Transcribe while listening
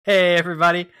Hey,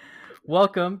 everybody.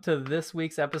 Welcome to this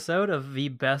week's episode of the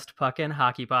Best Puckin'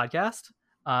 Hockey Podcast.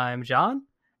 I'm John,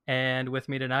 and with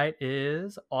me tonight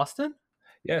is Austin.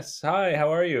 Yes. Hi,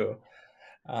 how are you?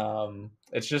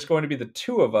 It's just going to be the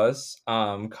two of us.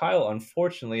 Kyle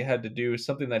unfortunately had to do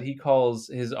something that he calls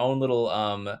his own little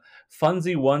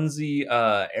funsy onesie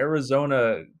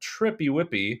Arizona trippy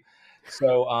whippy.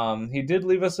 So he did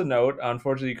leave us a note.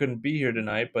 Unfortunately, he couldn't be here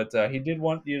tonight, but he did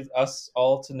want us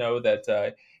all to know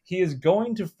that he is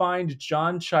going to find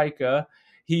John Chaika.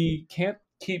 He can't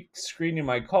keep screening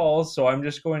my calls, so I'm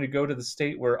just going to go to the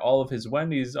state where all of his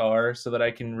Wendy's are so that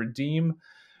I can redeem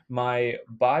my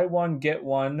buy one get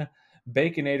one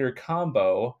Baconator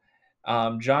combo.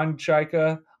 John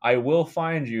Chaika, I will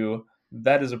find you.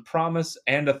 That is a promise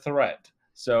and a threat.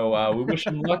 So we wish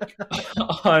him luck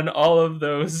on all of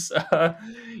those,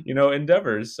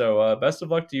 endeavors. So best of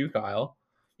luck to you, Kyle.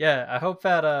 Yeah, I hope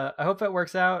that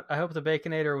works out. I hope the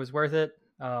Baconator was worth it.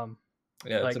 Yeah,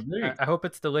 it's a Like I, very I hope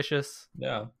it's delicious.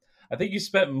 yeah. I think you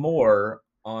spent more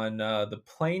on the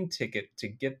plane ticket to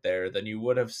get there than you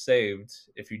would have saved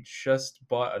if you just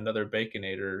bought another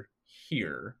Baconator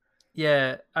here.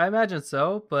 Yeah, I imagine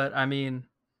so, but I mean,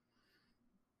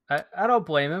 I don't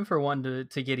blame him for wanting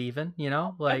to get even. I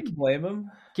don't blame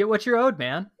him. Get what you're owed,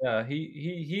 man. Yeah,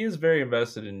 he is very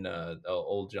invested in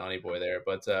old Johnny Boy there.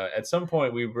 But at some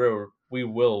point, we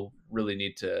will really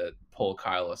need to pull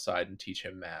Kyle aside and teach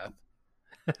him math.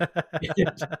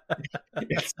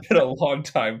 It's been a long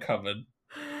time coming.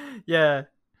 Yeah,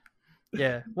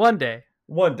 yeah. One day.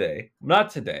 One day, not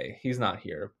today. He's not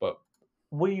here, but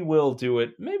we will do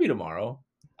it. Maybe tomorrow.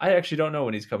 I actually don't know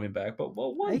when he's coming back, but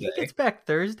well, I one think he day. gets back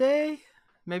Thursday.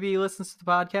 Maybe he listens to the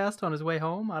podcast on his way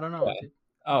home. I don't know. Yeah.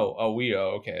 Oh,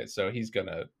 okay. So he's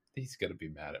gonna be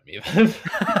mad at me then.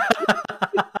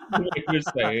 Like you're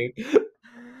saying.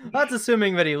 That's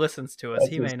assuming that he listens to us. That's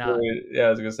He his may not. story. Yeah, I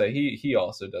was gonna say he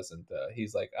also doesn't.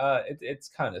 He's like, it's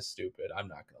kind of stupid. I'm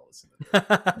not gonna listen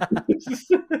to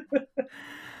this.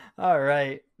 All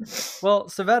right. Well,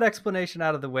 so that explanation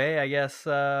out of the way, I guess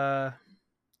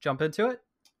jump into it.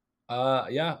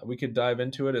 Yeah, we could dive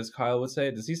into it as Kyle would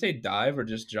say. Does he say dive or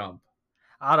just jump?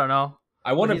 I don't know.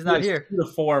 I Well, want to he's be not as here. true to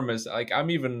form as like I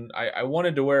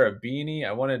wanted to wear a beanie.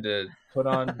 I wanted to put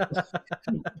on.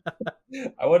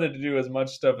 I wanted to do as much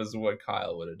stuff as what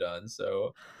Kyle would have done.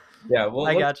 So yeah, well,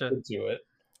 I let's gotcha. get to it.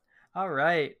 All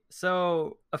right.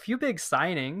 So, a few big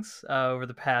signings over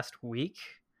the past week.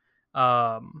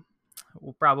 Um,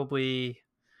 we'll probably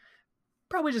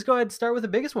just go ahead and start with the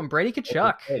biggest one, Brady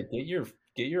Kachuk. Hey, get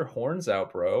your horns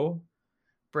out, bro.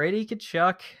 Brady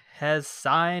Kachuk has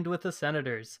signed with the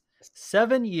Senators.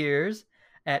 7 years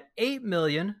at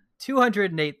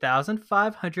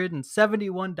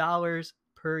 $8,208,571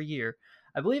 per year.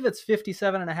 I believe it's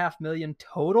 57.5 million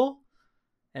total,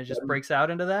 and it just That breaks out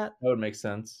into that. would make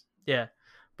sense. Yeah,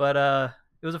 but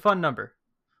it was a fun number.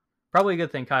 Probably a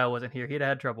good thing Kyle wasn't here. He'd have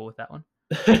had trouble with that one.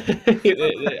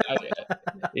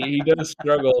 He does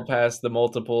struggle past the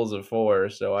multiples of four,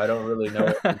 so I don't really know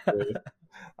what to do.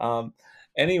 Um,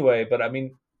 anyway, but I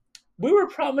mean, we were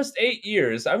promised 8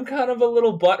 years. I'm kind of a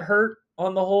little butthurt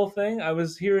on the whole thing. I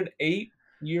was hearing 8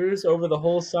 years over the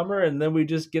whole summer, and then we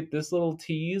just get this little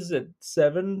tease at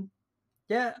 7.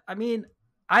 Yeah, I mean,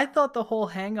 I thought the whole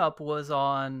hangup was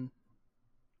on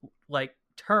like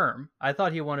term. I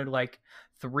thought he wanted like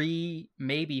 3,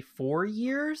 maybe 4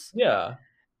 years. Yeah,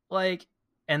 Like,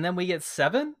 and then we get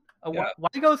 7. yeah. Why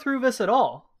go through this at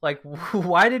all? Like,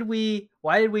 why did we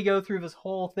go through this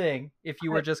whole thing if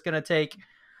you were just gonna take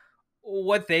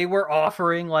what they were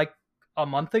offering like a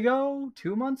month ago,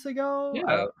 2 months ago? I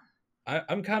Yeah, don't.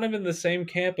 I'm kind of in the same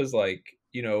camp as like,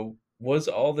 was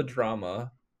all the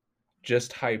drama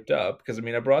just hyped up? Because I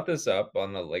mean, I brought this up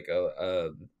on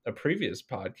a previous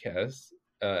podcast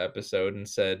episode and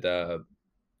said,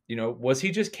 was he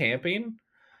just camping?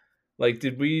 Like,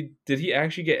 did he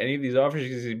actually get any of these offers?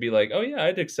 Because he'd be like, oh yeah,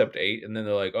 I'd accept 8, and then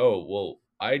they're like, oh well,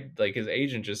 I like his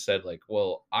agent just said like,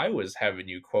 well, I was having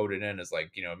you quoted in as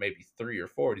like, maybe 3 or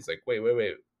 4. And he's like,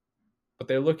 wait, but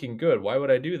they're looking good. Why would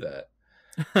I do that?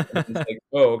 And he's like,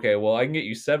 oh, okay, well, I can get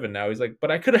you 7 now. He's like, but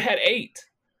I could have had 8.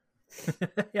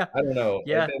 Yeah, I don't know. If,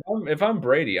 yeah. if I'm, if I'm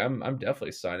Brady, I'm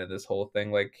definitely signing this whole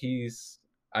thing. Like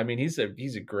I mean, he's a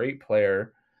great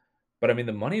player, but I mean,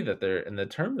 the money that they're and the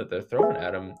term that they're throwing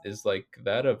at him is like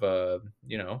that of uh,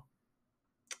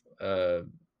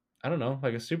 I don't know,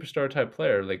 like a superstar type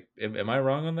player. Like, am I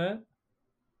wrong on that?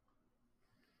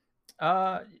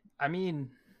 Uh, I mean,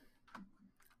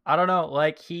 I don't know.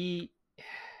 Like he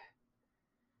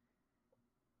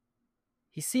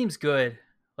seems good.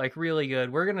 like really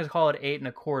good. We're gonna call it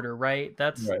 8.25, right? Right.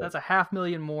 That's a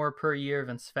 $500,000 more per year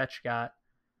than Svetch got.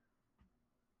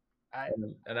 I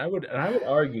And I would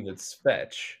argue that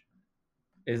Svetch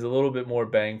is a little bit more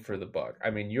bang for the buck.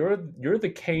 I mean, you're the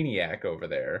Caniac over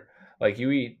there. Like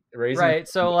you eat raisin. right.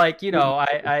 So like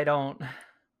I don't.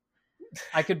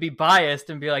 I could be biased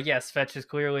and be like, yes, Svetch is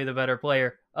clearly the better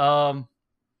player. But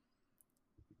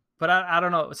I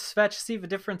don't know. Svetch, see, the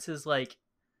difference is like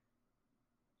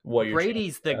What you're trying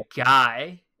Brady's the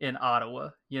guy in Ottawa,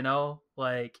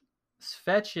 like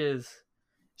Svetch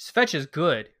is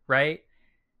good, right?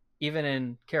 Even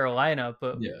in Carolina,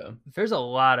 but yeah. there's a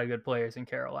lot of good players in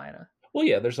Carolina. Well,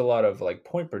 yeah, there's a lot of like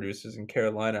point producers in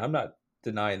Carolina. I'm not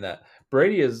denying that.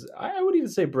 Brady is. I would even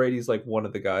say Brady's like one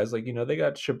of the guys. Like they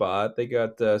got Shabbat, they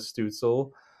got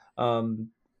Stutzel. Um,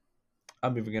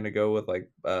 I'm even gonna go with like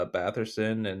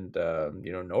Batherson and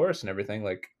Norris and everything.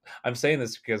 Like I'm saying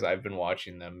this because I've been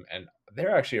watching them, and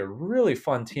they're actually a really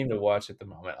fun team to watch at the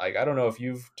moment. Like I don't know if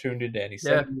you've tuned into any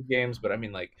Yeah. Sabres games, but I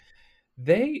mean like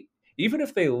they even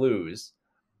if they lose,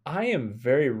 I am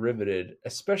very riveted,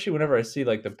 especially whenever I see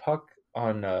like the puck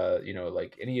on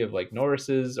like any of like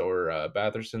Norris's or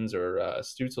Batherson's or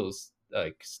Stutzel's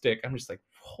like stick. I'm just like,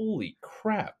 holy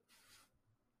crap,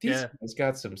 these Yeah. guys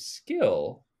got some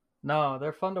skill. No,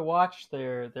 they're fun to watch.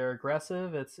 They're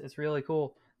aggressive. It's really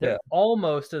cool. Yeah, They're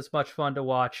almost as much fun to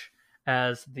watch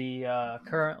as the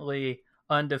currently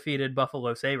undefeated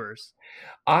Buffalo Sabres.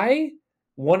 I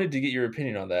wanted to get your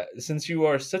opinion on that since you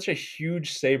are such a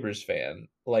huge Sabres fan.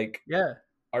 Like, Yeah.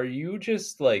 are you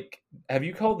just like, have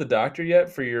you called the doctor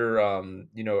yet for your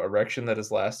erection that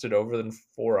has lasted over than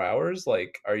 4 hours?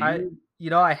 Like, are I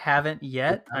you? I haven't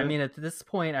yet. I mean, at this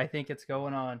point, I think it's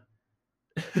going on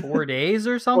 4 days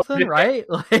or something, right?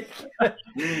 Like, And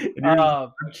you're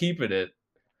um, I'm keeping it.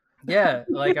 yeah,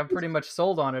 like I'm pretty much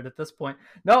sold on it at this point.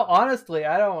 No, honestly,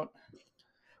 I don't.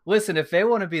 Listen, if they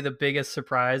want to be the biggest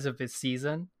surprise of this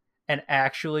season and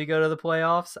actually go to the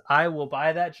playoffs, I will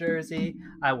buy that jersey.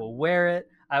 I will wear it.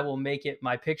 I will make it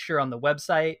my picture on the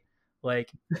website.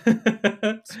 Like,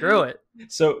 screw it.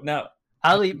 So now,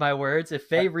 I'll eat my words if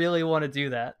they really want to do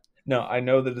that. no, I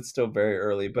know that it's still very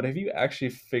early, but have you actually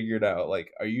figured out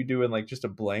like, are you doing like just a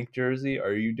blank jersey, or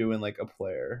are you doing like a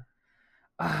player?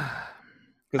 I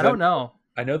Because don't know.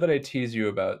 I know that I tease you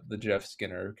about the Jeff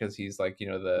Skinner because he's like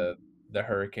the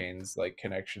Hurricanes like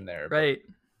connection there, but Right.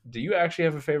 do you actually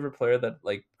have a favorite player that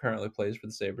like currently plays for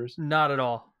the Sabres? Not at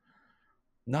all.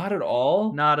 Not at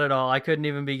all. Not at all. I couldn't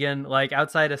even begin. Like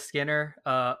outside of Skinner,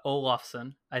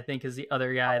 Olofsson, I think, is the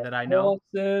other guy that I know.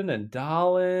 Paulson and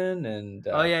Dahlin and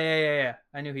Oh yeah.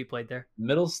 I knew he played there.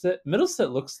 Middlestat.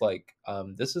 Middlestat looks like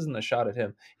this isn't a shot at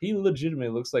him. He legitimately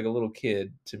looks like a little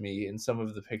kid to me in some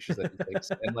of the pictures that he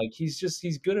takes, and like he's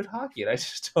good at hockey, and I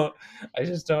just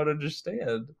don't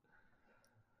understand.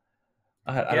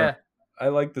 I don't. Yeah. I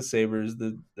like the Sabres.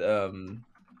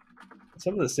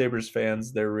 Some of the Sabres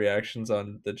fans, their reactions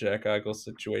on the Jack Eichel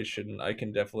situation, I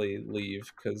can definitely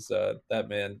leave because that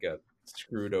man got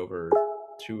screwed over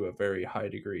to a very high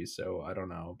degree. So I don't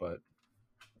know, but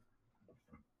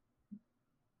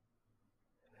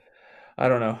I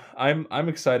don't know. I'm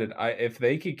excited. If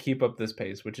they could keep up this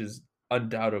pace, which is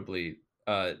undoubtedly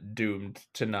doomed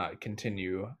to not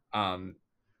continue, I'm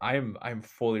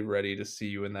fully ready to see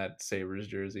you in that Sabres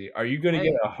jersey. Are you going to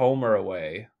get Hey, a home or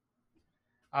away?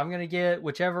 I'm gonna get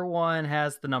whichever one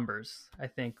has the numbers. I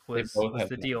think They was both have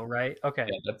the them. deal, right? Okay,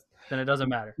 Yeah, that's then it doesn't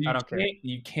matter. I don't care.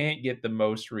 you can't get the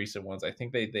most recent ones. I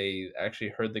think they actually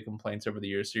heard the complaints over the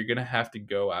years, so you're gonna have to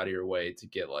go out of your way to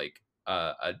get like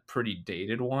a pretty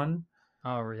dated one.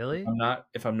 Oh really?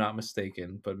 If I'm not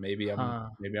mistaken, but Huh.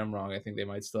 maybe I'm wrong. I think they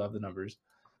might still have the numbers.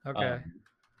 Okay. Um,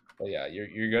 but yeah, you're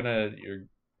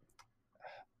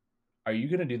are you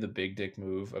gonna do the big dick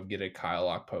move of get a Kyle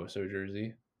Okposo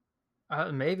jersey?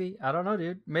 Maybe I don't know,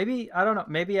 dude. Maybe I don't know.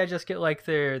 Maybe I just get like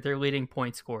their leading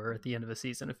point scorer at the end of the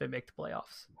season if they make the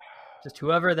playoffs. Just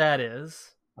whoever that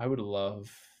is. I would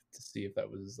love to see if that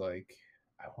was like.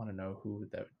 I want to know who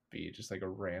that would be. Just like a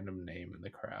random name in the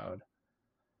crowd.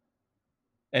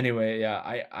 Anyway,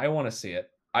 yeah, I want to see it.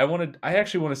 I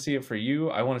actually want to see it for you.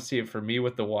 I want to see it for me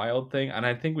with the wild thing, and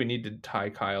I think we need to tie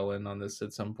Kyle in on this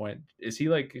at some point. Is he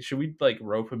like? Should we like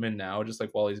rope him in now? Just like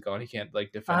while he's gone, he can't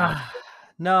like defend him.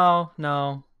 No,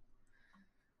 no.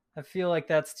 I feel like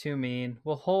that's too mean.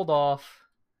 We'll hold off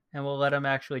and we'll let him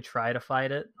actually try to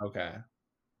fight it. Okay.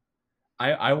 I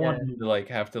Yeah. want him to like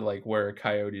have to like wear a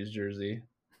Coyotes jersey.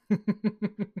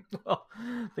 Well,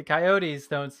 the Coyotes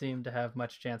don't seem to have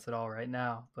much chance at all right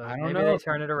now, I but don't maybe they know.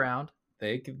 turn it around.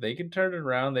 They could turn it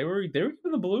around. They were giving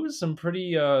the Blues some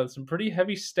pretty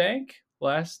heavy stank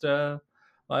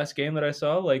last game that I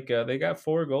saw. Like they got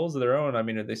 4 goals of their own. I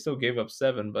mean, they still gave up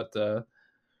 7, but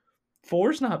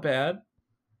 4's not bad.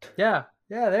 Yeah,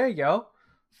 yeah, there you go.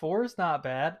 4's not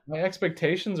bad. My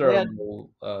expectations are They a had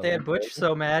little. they had Butch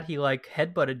so mad he like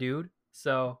headbutt a dude.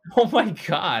 So Oh my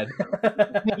god!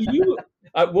 Have you?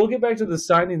 We'll get back to the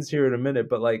signings here in a minute,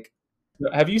 but like,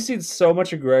 have you seen so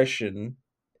much aggression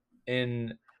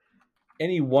in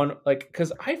any one? Like,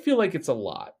 because I feel like it's a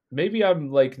lot. Maybe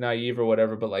I'm like naive or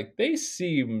whatever, but like they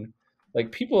seem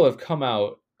like people have come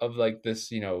out of like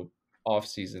this, off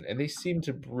season, and they seem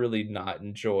to really not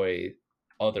enjoy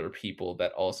other people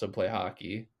that also play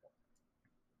hockey.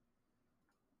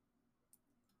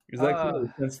 Is that kind of uh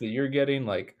the sense that you're getting?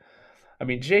 Like, I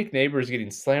mean, Jake Neighbors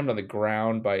getting slammed on the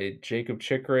ground by Jacob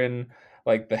Chikrin,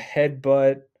 like the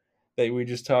headbutt that we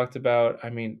just talked about. I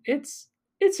mean, it's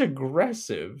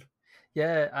aggressive.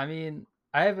 yeah, I mean,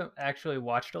 I haven't actually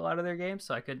watched a lot of their games,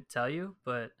 so I couldn't tell you,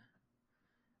 but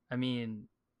I mean,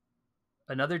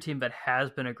 another team that has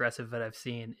been aggressive that I've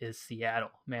seen is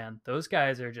Seattle. Man, those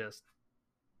guys are just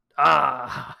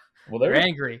Well, they're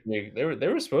angry. they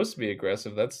were supposed to be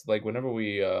aggressive. That's like whenever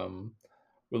we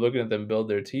were looking at them build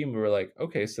their team, we were like,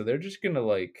 okay, so they're just gonna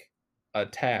like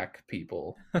attack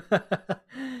people.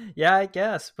 Yeah, I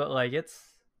guess, but like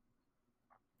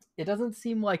it doesn't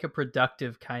seem like a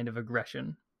productive kind of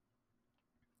aggression.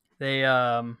 They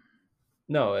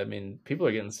No, I mean people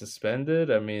are getting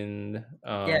suspended. I mean,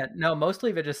 yeah, no,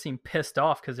 mostly they just seem pissed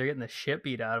off because they're getting the shit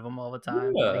beat out of them all the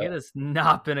time. Like yeah. it has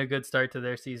not been a good start to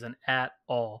their season at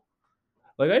all.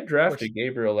 Like I Which drafted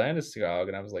Gabriel Landeskog,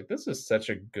 and I was like, this is such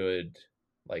a good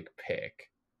like pick.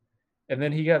 And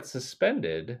then he got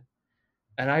suspended,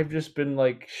 and I've just been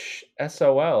like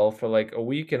SOL for like a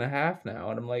week and a half now,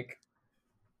 and I'm like,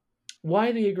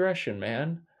 why the aggression,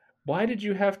 man? Why did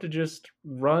you have to just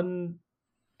run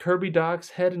Kirby Doc's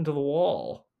head into the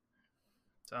wall?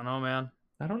 I don't know, man.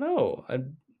 I don't know. I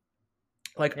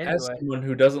like as Anyway, someone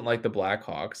who doesn't like the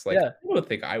Blackhawks, like yeah, I don't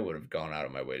think I would have gone out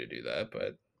of my way to do that,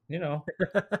 but you know,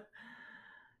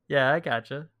 yeah, I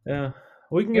gotcha. yeah,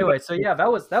 we can get back. Anyway, so yeah,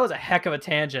 that was a heck of a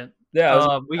tangent.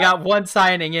 Yeah, We got one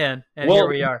signing in, and here well,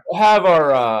 we are. we'll have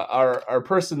our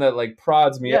person that like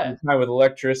prods me Yeah, every time with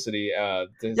electricity.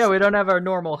 yeah, we don't have our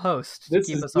normal host to This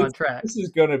keep is us on track. this is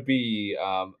gonna be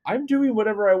I'm doing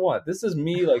whatever I want. This is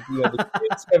me, like, the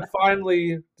kids have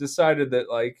finally decided that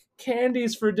like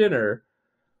candies for dinner.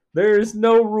 There's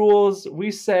no rules.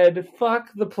 We said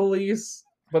fuck the police,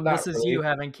 but not This is really. you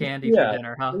having candy for Yeah,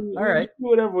 dinner, huh? All we right, do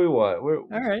whatever we want. We're all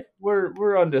right, we're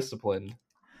we're undisciplined.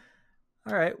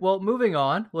 all right. Well, moving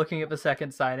on. Looking at the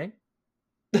second signing,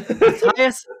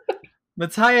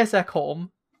 Matthias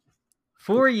Ekholm,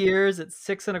 4 years at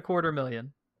 6.25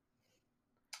 million.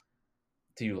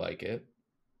 Do you like it,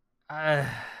 Uh,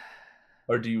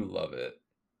 or do you love it?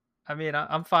 I mean,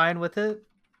 I'm fine with it,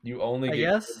 You only I get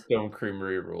guess. Stone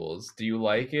Creamery rules. Do you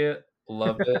like it,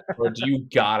 love it, or do you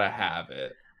gotta have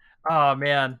it? Oh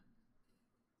man,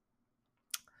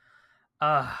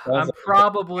 Sounds I'm like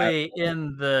probably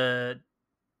in the.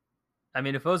 I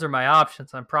mean, if those are my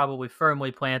options, I'm probably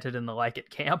firmly planted in the like it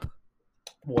camp.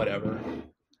 whatever.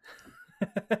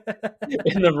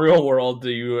 In the real world, do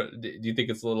you think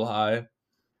it's a little high?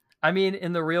 I mean,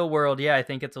 in the real world, yeah, I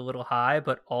think it's a little high,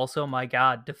 but also, my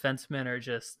God, defensemen are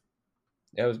just.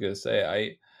 Yeah, I was gonna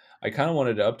say I kind of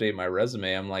wanted to update my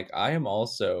resume. I'm like I am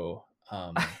also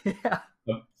Yeah,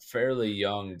 a fairly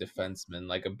young defenseman,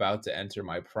 like about to enter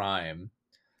my prime.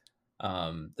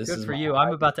 This good is for my you.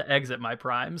 I'm about to exit my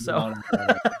prime, so. no, no,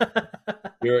 no.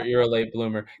 You're a late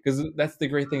bloomer because that's the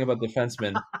great thing about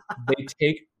defensemen. They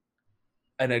take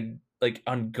an like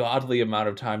ungodly amount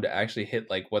of time to actually hit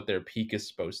like what their peak is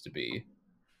supposed to be.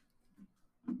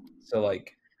 So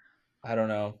like I don't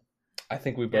know. I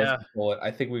think we both Yeah, could pull it.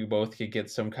 I think we both could get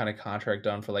some kind of contract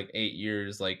done for like 8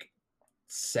 years, like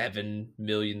 $7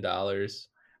 million.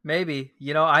 maybe.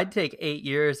 I'd take 8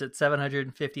 years at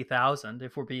 750,000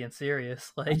 if we're being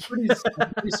serious. Like,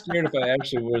 I'm pretty scared if I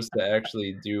actually was to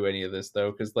actually do any of this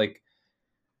though, because like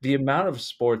the amount of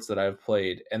sports that I've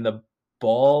played and the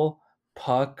ball,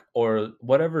 puck, or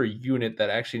whatever unit that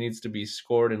actually needs to be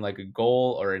scored in like a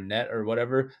goal or a net or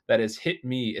whatever that has hit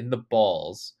me in the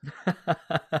balls.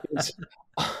 It's,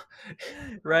 I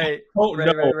right, don't right,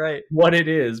 know right, right. what it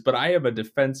is, but I am a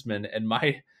defenseman and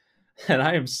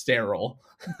I am sterile.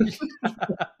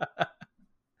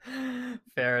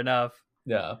 Fair enough.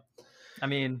 Yeah. I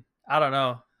mean, I don't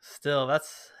know. Still,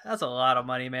 that's a lot of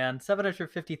money, man.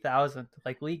 750,000,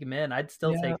 like league min. I'd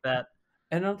still Yeah. take that.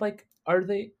 And I'm like, are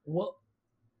they well?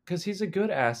 Because he's a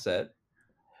good asset,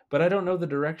 but I don't know the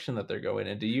direction that they're going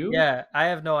in. Do you? Yeah, I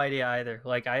have no idea either.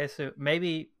 Like, I assume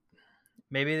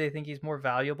maybe they think he's more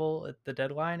valuable at the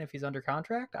deadline if he's under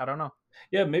contract. I don't know.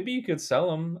 Yeah, maybe you could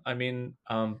sell him. I mean,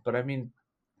 but I mean,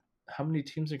 how many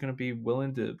teams are going to be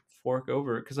willing to fork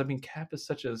over? Because I mean, cap is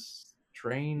such a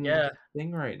strange Yeah,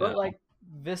 thing right but now. like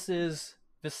this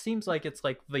seems like it's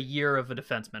like the year of a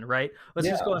defenseman, right? Let's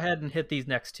just Yeah. go ahead and hit these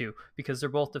next two because they're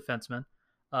both defensemen.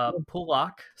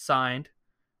 Pulak signed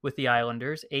with the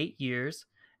Islanders 8 years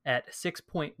at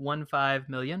 6.15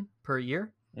 million per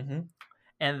year, Mm-hmm.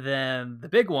 and then the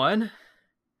big one,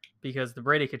 because the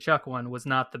Brady Kachuk one was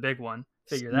not the big one.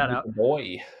 Figure Steve that out.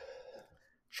 boy.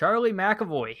 Charlie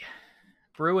McAvoy,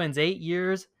 Bruins 8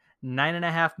 years,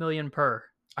 9.5 million per.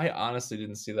 I honestly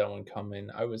didn't see that one coming.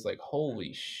 I was like,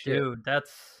 holy shit. Dude,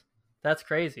 that's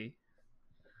crazy.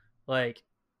 Like,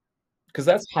 Because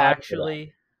that's high for them.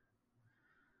 actually,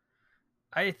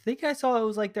 I think I saw it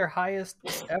was like their highest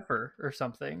ever or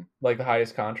something. Like the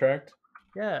highest contract.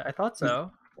 Yeah, I thought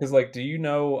so. Because like, do you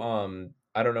know?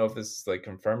 I don't know if this is like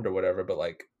confirmed or whatever, but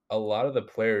like a lot of the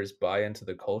players buy into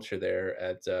the culture there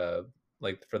at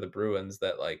like for the Bruins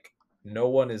that like no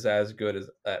one is as good as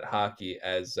at hockey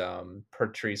as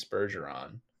Patrice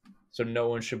Bergeron. So no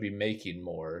one should be making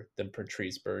more than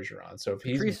Patrice Bergeron. So if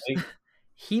he's Patrice,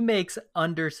 he makes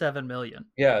under 7 million.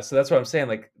 yeah, so that's what I'm saying.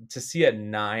 Like to see a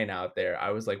 9 out there, I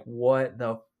was like, what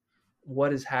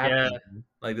is Yeah, happening?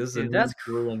 Like this is a dude, new that's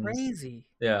Bruins. crazy.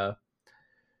 Yeah.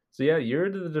 So yeah, you're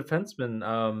to the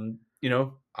defenseman.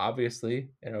 Obviously,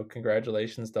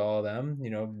 congratulations to all of them.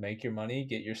 Make your money,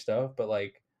 get your stuff, but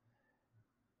like,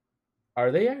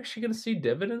 are they actually going to see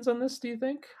dividends on this? Do you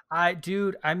think?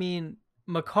 Dude, I mean,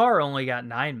 Makar only got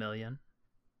 9 million.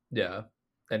 Yeah,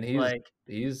 and he's Like,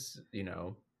 he's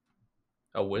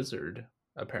a wizard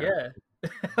apparently. yeah,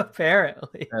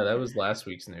 apparently. Yeah, that was last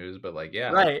week's news, but like,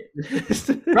 yeah, Right.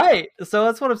 Right. So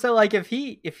that's what I'm saying. Like, if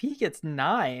he gets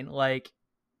 9, like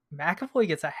McAvoy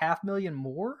gets 500,000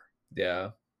 more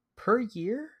yeah. per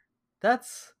year.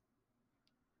 That's,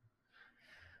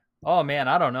 oh man,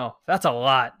 I don't know. That's a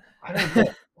lot. I don't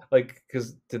know. Like,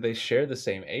 because did they share the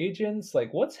same agents?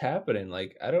 Like, what's happening?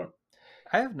 Like, I don't.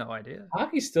 I have no idea.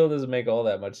 Hockey still doesn't make all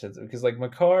that much sense because like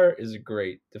Makar is a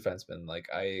great defenseman. Like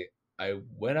I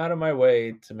went out of my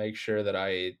way to make sure that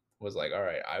I was like, all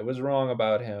right, I was wrong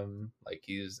about him. Like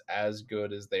he's as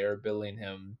good as they are billing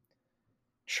him.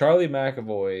 Charlie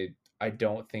McAvoy, I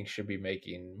don't think should be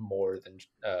making more than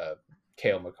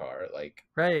Kale Makar. Like,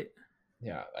 Right.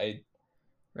 yeah, I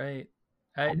Right.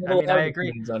 I have I a mean, lot I of agree.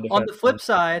 opinions on On the defensemen. flip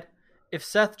side, if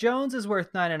Seth Jones is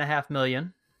worth 9.5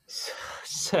 million,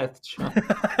 Seth Jones.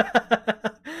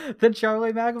 then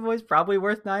Charlie McAvoy's probably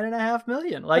worth 9.5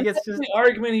 million. Like, it's just, The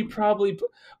argument he probably,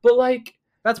 but like,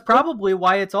 that's probably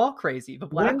why it's all crazy. The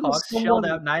when does Blackhawks shelled someone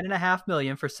out 9.5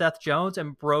 million for Seth Jones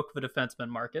and broke the defenseman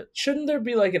market. shouldn't there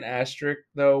be like an asterisk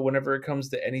though whenever it comes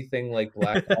to anything like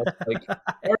Blackhawks? Like,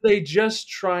 are they just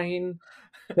trying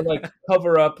to like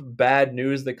cover up bad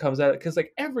news that comes out? Because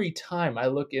like every time I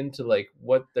look into like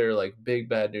what their like big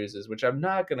bad news is, which I'm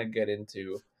not gonna get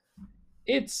into,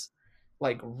 it's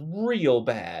like real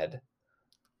bad.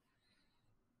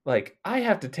 Like I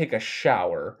have to take a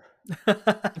shower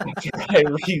after I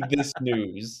read this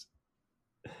news.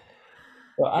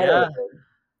 So I don't Yeah, know.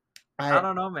 I I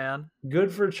don't know, man.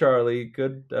 good for Charlie.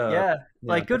 Good. Yeah, Yeah.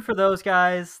 like, good for those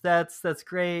guys. That's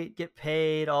great. Get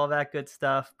paid, all that good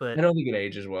stuff. I But don't think it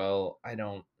ages well. I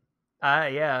don't.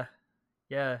 yeah,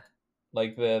 yeah,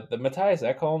 Like the Matthias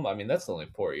Ekholm, I mean that's only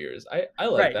 4 years. I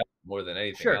like right. that more than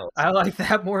anything Sure, else. I like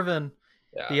that more than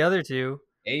Yeah, the other two.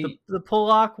 The 8. the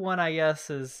Pollock one, I guess,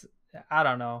 is, I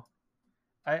don't know.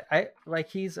 I like,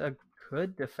 he's a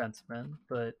good defenseman,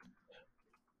 but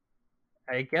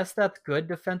I guess that's good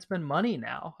defenseman money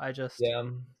now. I just, Yeah,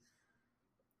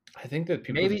 I think that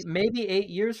people maybe just maybe 8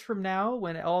 years from now,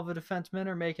 when all the defensemen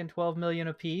are making 12 million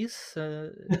apiece,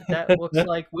 that looks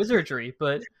like wizardry.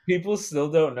 But people still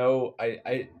don't know.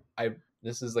 I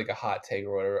this is like a hot take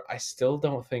or whatever. I still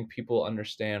don't think people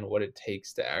understand what it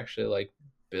takes to actually like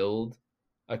build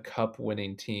a cup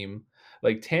winning team.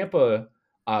 Like Tampa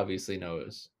obviously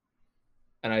knows,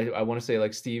 and I want to say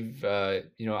like Steve,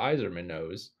 Yzerman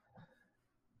knows.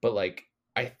 But like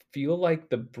I feel like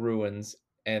the Bruins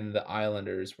and the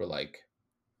Islanders were like,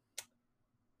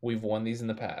 we've won these in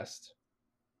the past.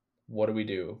 What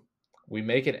do? We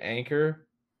make an anchor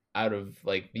out of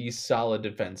like these solid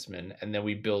defensemen and then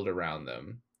we build around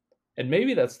them. And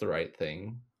maybe that's the right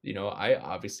thing. I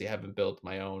obviously haven't built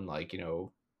my own like,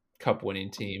 cup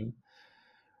winning team,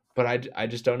 but I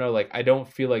just don't know. Like I don't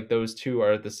feel like those two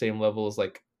are at the same level as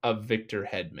like a Victor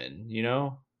Hedman,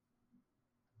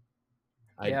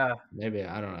 I yeah, maybe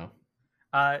I don't know.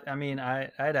 I mean,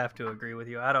 I'd have to agree with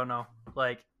you. I don't know.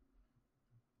 Like,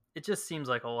 it just seems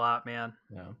like a lot, man.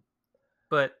 Yeah.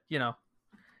 But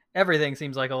everything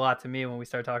seems like a lot to me when we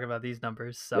start talking about these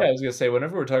numbers. Yeah, So I was gonna say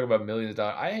whenever we're talking about millions of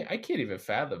dollars, I can't even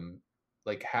fathom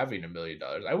like having $1 million.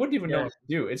 I wouldn't even know yeah, what to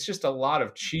do. It's just a lot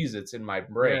of Cheez-Its in my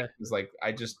brain. yeah, It's like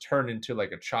I just turn into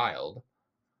like a child.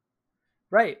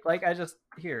 right. Like I just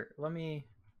here. Let me.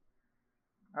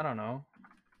 I don't know.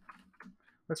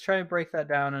 Let's try and break that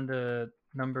down into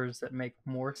numbers that make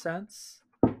more sense.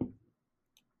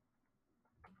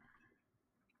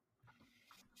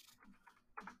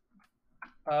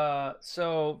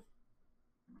 So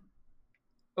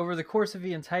over the course of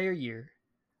the entire year,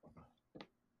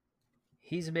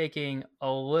 he's making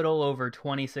a little over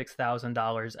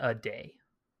 $26,000 a day.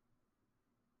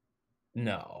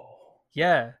 No.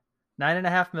 Yeah,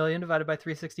 9.5 million divided by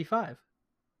 365,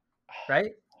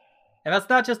 right? And that's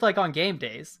not just like on game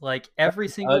days, like every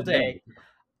single day,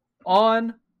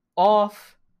 on,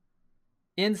 off,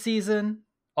 in season,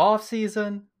 off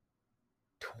season,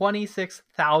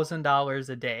 $26,000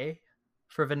 a day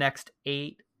for the next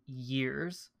 8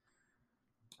 years.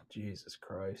 Jesus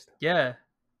Christ. Yeah.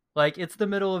 Like it's the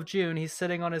middle of June. He's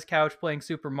sitting on his couch playing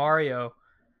Super Mario.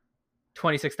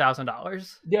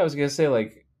 $26,000. Yeah, I was gonna say,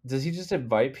 like, does he just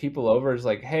invite people over? It's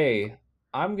like, hey,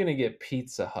 I'm gonna get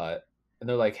Pizza Hut, and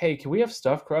they're like, hey, can we have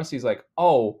stuffed crust? He's like,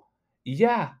 oh,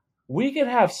 yeah, we can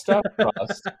have stuffed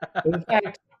crust. In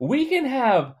fact, we can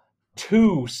have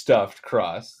 2 stuffed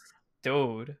crusts,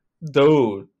 Dude,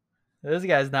 dude. this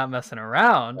guy's not messing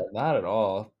around. Not at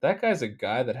all. That guy's a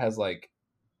guy that has like,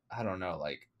 I don't know,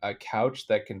 like a couch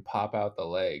that can pop out the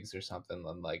legs or something.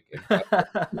 And like,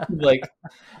 like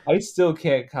I still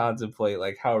can't contemplate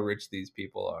like how rich these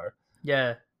people are.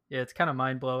 Yeah, it's kind of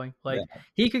mind blowing. Like Yeah.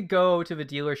 he could go to the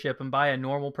dealership and buy a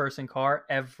normal person car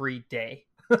every day.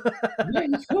 Yeah,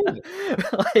 he could.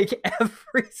 Like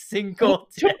every single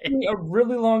It took day. me a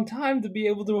really long time to be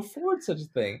able to afford such a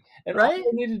thing, and all Right?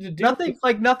 I needed to do Nothing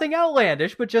like nothing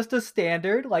outlandish, but just a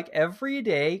standard like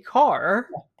everyday car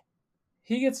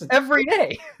he gets a every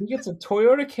day. he gets a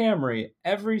Toyota Camry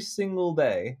every single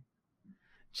day,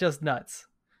 Just nuts.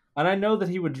 and I know that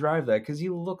he would drive that because he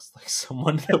looks like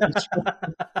someone that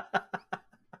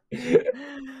would.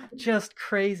 Just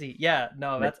crazy. Yeah,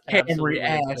 no, that's Camry absolutely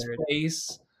ass absurd.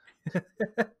 face.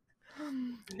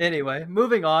 Anyway,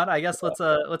 moving on. I guess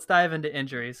let's dive into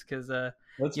injuries because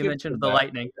Let's you get mentioned to the that.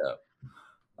 Lightning.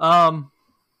 Yeah.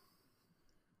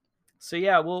 So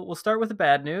yeah, we'll start with the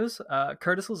bad news.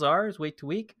 Curtis Lazar is week to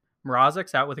week.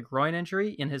 Mrazek's out with a groin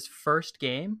injury in his first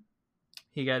game.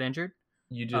 He got injured.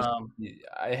 You just,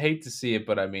 I hate to see it,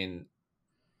 but I mean,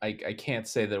 I can't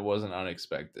say that it wasn't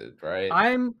unexpected, right?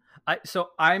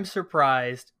 I'm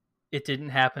surprised it didn't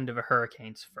happen to the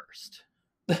Hurricanes first.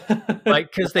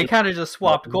 Like, because they kind of just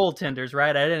swapped goaltenders,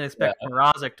 right? I didn't expect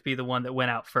Mrazek to be the one that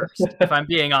went out first, if I'm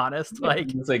being honest.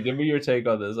 Like, it's like, give me your take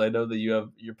on this. I know that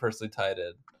you're personally tied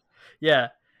in. yeah,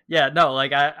 no,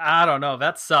 like I don't know.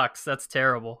 That sucks. That's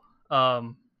terrible.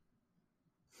 And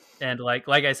like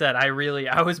I said,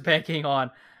 I was banking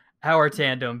on our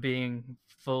tandem being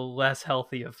the less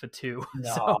healthy of the two.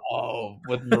 No,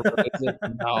 with Mrazek,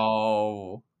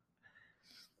 no.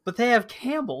 But they have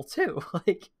Campbell too.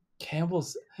 Like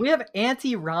Campbell's. We have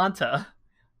Antti Raanta.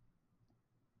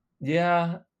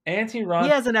 Yeah, Antti Raanta. He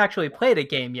hasn't actually played a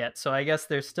game yet, so I guess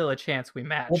there's still a chance we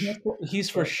match. Well, he's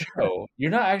for show. You're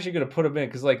not actually going to put him in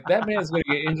because, like, that man's going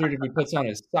to get injured if he puts on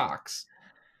his socks.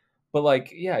 But,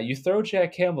 like, yeah, you throw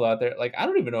Jack Campbell out there. Like, I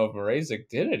don't even know if Mrazek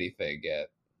did anything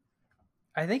yet.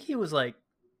 I think he was like,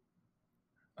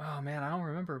 oh man, I don't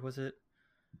remember. Was it?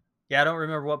 Yeah, I don't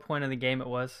remember what point in the game it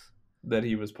was that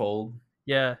he was pulled.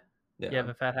 Yeah,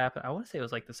 if that happened, I want to say it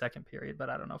was like the second period, but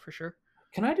I don't know for sure.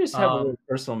 Can I just have a little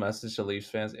personal message to Leafs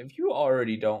fans? If you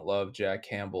already don't love Jack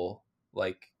Campbell,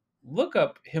 like, look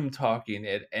up him talking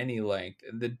at any length,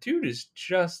 and the dude is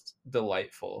just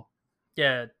delightful.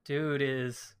 Yeah, dude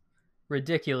is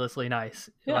ridiculously nice.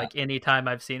 Yeah. Like, anytime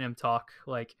I've seen him talk,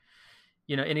 like,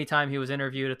 anytime he was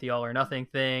interviewed at the All or Nothing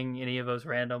thing, any of those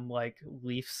random, like,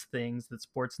 Leafs things that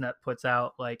Sportsnet puts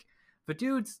out, like, the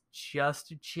dude's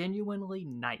just genuinely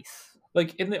nice.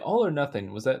 Like, in the All or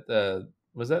Nothing, was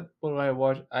that what I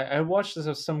watched? I watched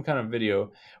some kind of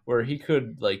video where he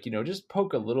could, like, just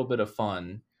poke a little bit of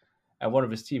fun at one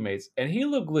of his teammates, and he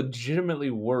looked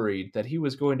legitimately worried that he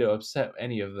was going to upset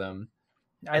any of them.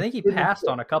 I think he passed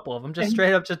on a couple of them, just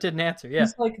straight up just didn't answer. Yeah,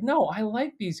 he's like, no, I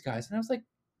like these guys, and I was like,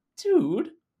 dude.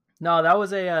 No, that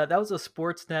was a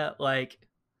Sportsnet, like,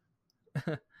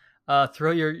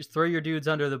 throw your dudes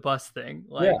under the bus thing.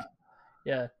 Like,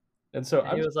 yeah. And so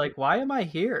And he was like, "Why am I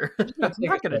here? I'm just gonna I'm take a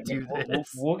not gonna second. do We'll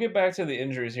this." we'll get back to the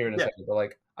injuries here in a Yeah. second, but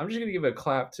like I'm just gonna give a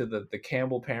clap to the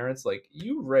Campbell parents. Like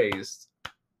you raised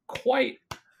quite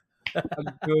a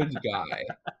good guy.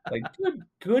 Like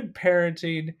good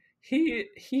parenting. He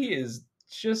is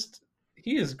just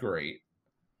he is great.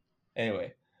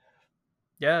 Anyway,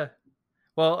 Yeah.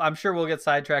 Well, I'm sure we'll get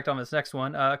sidetracked on this next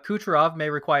one. Kucherov may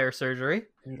require surgery.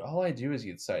 dude, all I do is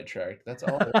get sidetracked. That's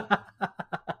all.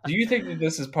 Do you think that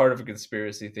this is part of a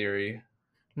conspiracy theory?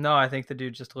 No, I think the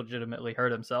dude just legitimately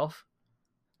hurt himself.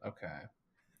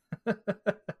 Okay.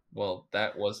 Well,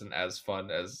 that wasn't as fun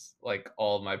as like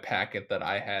all my packet that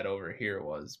I had over here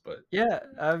was, but Yeah,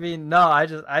 I mean, no,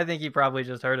 I think he probably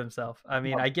just hurt himself. I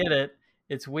mean, I get it.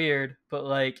 It's weird, but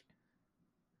like,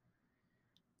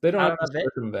 they don't I have don't to know.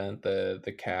 circumvent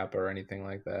the cap or anything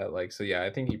like that. Like, so yeah, I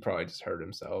think he probably just hurt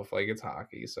himself. Like, it's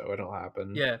hockey, so it'll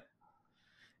happen. Yeah,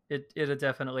 it'll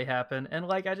definitely happen. And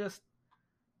like,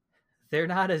 they're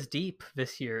not as deep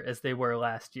this year as they were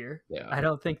last year. Yeah. I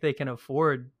don't think they can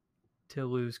afford to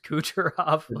lose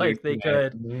Kucherov like they Reducing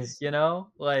could, actions.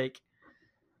 like.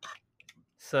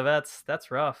 So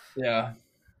that's rough. Yeah.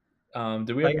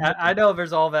 Do we have Like I know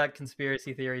there's all that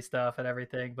conspiracy theory stuff and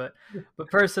everything, but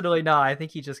personally, no, I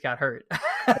think he just got hurt.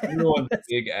 everyone's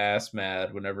big ass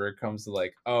mad whenever it comes to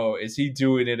like, oh, is he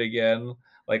doing it again?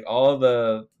 Like all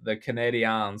the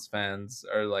Canadiens fans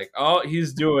are like, oh,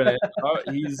 he's doing it. Oh,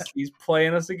 he's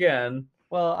playing us again.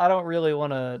 Well, I don't really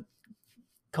want to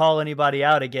call anybody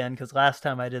out again because last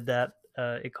time I did that,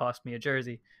 it cost me a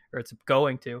jersey, or it's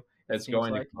going to. It's Seems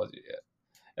going to like. cause you yet.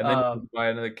 And then you can buy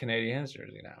another Canadiens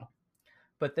jersey now.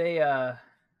 But they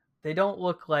don't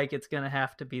look like it's gonna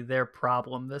have to be their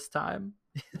problem this time.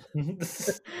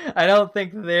 I don't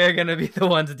think they're gonna be the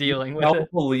ones dealing with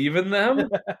it. Believe in them.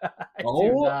 I do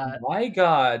Oh not. my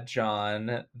God,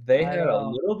 John! They I had a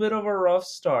know. little bit of a rough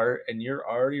start, and you're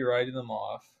already writing them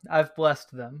off. I've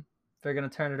blessed them. They're gonna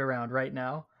turn it around right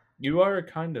now. You are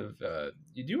kind of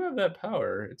you do have that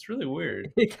power. It's really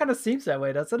weird. It kind of seems that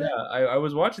way, doesn't Yeah, it? I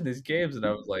was watching these games and I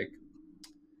was like,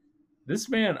 this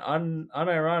man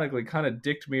unironically kind of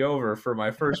dicked me over for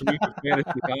my first week of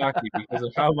fantasy hockey because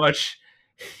of how much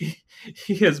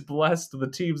he has blessed the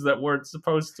teams that weren't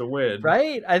supposed to win.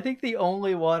 Right? I think the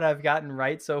only one I've gotten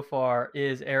right so far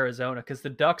is Arizona because the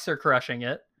Ducks are crushing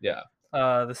it. Yeah.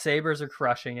 The Sabres are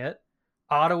crushing it.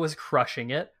 Ottawa's crushing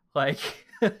it. Like,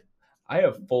 I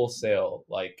have Full Sail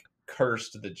like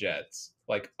cursed the Jets.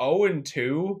 Like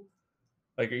 0-2.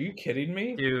 Like, are you kidding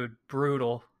me? dude,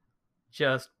 brutal.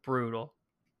 Just brutal.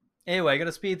 Anyway,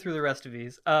 gonna speed through the rest of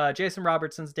these. Jason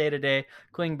Robertson's day to day.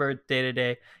 Klingberg day to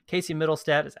day. Casey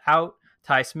Middlestat is out.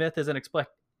 Ty Smith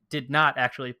did not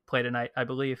actually play tonight, I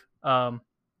believe.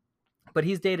 But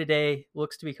he's day to day.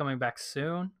 Looks to be coming back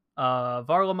soon.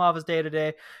 Varlamov is day to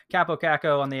day. Capo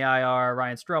Caco on the IR.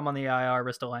 Ryan Strom on the IR.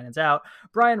 Ristolainen's out.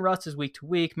 Brian Rust is week to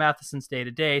week. Matheson's day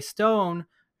to day. Stone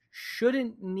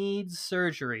shouldn't need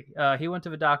surgery. He went to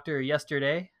the doctor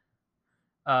yesterday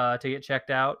to get checked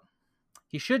out.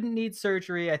 He shouldn't need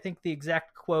surgery. I think the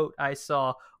exact quote I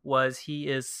saw was he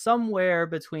is somewhere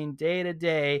between day to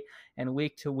day and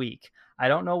week to week. I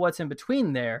don't know what's in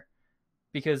between there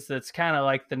because that's kind of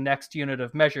like the next unit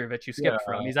of measure that you skip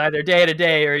from. He's either day to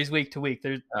day or he's week to week.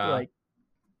 There's like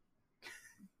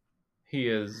he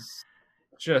is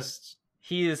just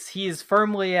he is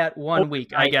firmly at 1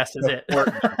 week, I guess is it.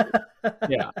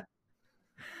 Yeah.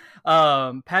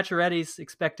 Pacioretty's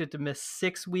expected to miss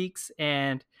 6 weeks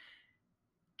and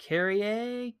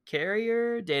Carrier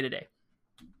day to day.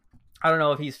 I don't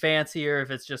know if he's fancy or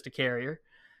if it's just a carrier.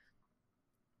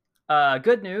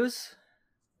 Good news.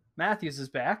 Matthews is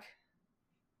back.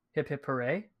 Hip hip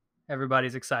hooray.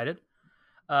 Everybody's excited.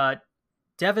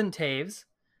 Devin Taves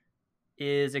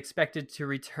is expected to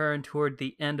return toward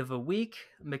the end of a week.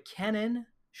 McKinnon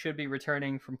should be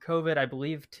returning from COVID, I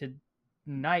believe,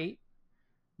 tonight.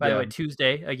 By the way,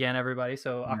 Tuesday again, everybody.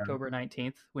 So October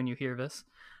 19th, when you hear this,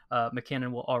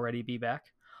 McKinnon will already be back.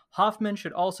 Hoffman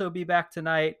should also be back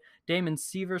tonight. Damon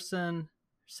Severson,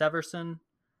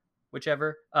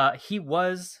 whichever. He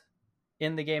was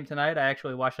in the game tonight. I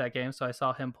actually watched that game, so I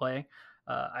saw him playing.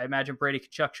 I imagine Brady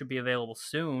Tkachuk should be available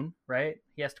soon, right?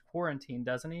 He has to quarantine,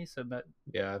 doesn't he? So, but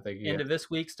yeah, I think end of this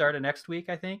week, start of next week,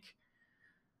 I think.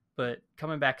 But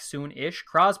coming back soon-ish.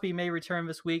 Crosby may return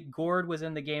this week. Gord was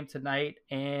in the game tonight,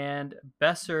 and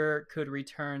Besser could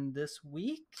return this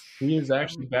week. He is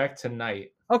actually back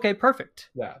tonight. Okay, perfect.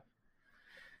 Yeah.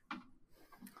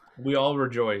 We all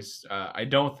rejoiced. I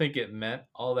don't think it meant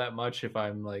all that much if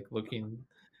I'm like looking.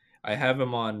 I have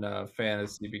him on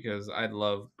fantasy because I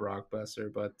love Brock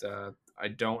Besser, but I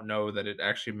don't know that it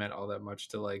actually meant all that much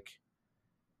to like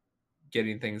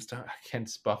getting things done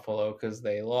against Buffalo because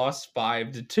they lost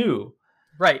 5-2.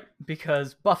 Right,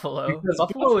 because Because Buffalo is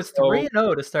Buffalo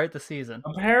 3-0 to start the season.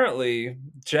 apparently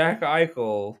Jack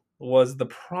Eichel was the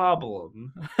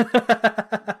problem.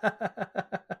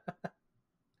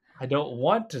 I don't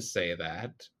want to say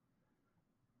that,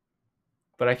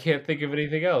 but I can't think of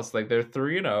anything else. Like they're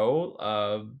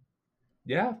 3-0.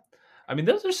 Yeah. I mean,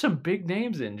 those are some big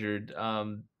names injured.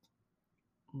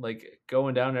 Like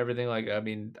going down and everything. Like, I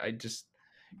mean, I just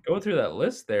going through that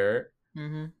list there.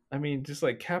 hmm I mean, just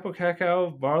like Capo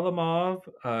Kakao, Varlamov,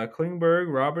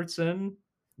 Klingberg, Robertson,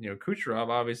 Kucherov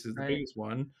obviously is the Right. biggest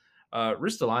one.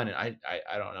 Ristolainen,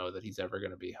 I don't know that he's ever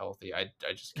going to be healthy. I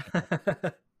just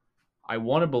can't. I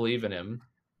want to believe in him.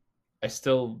 I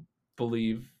still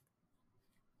believe,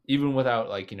 even without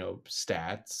like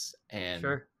stats and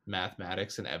Sure.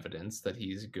 mathematics and evidence, that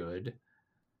he's good.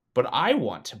 But I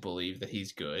want to believe that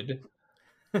he's good.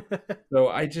 So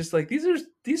I just like these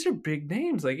are big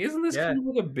names. Like, isn't this Yeah. kind of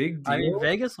like a big I mean, deal?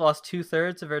 Vegas lost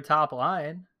 2/3 of her top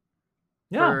line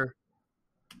Yeah. for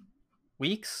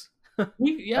weeks. I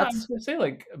was That's gonna say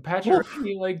like woof,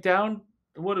 Pacioretty like down.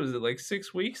 What was it, like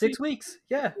 6 weeks? 6 weeks.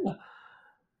 Yeah. Yeah.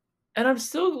 And I'm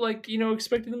still like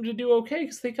expecting them to do okay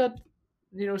because they got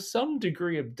some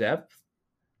degree of depth,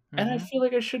 and I hmm feel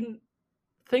like I shouldn't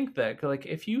think that 'cause, like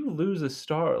if you lose a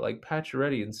star like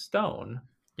Pacioretty and Stone,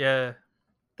 Yeah.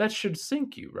 that should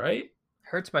sink you, right?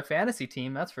 Hurts my fantasy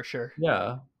team, that's for sure.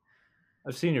 Yeah,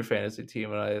 I've seen your fantasy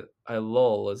team, and I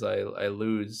lull as I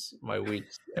lose my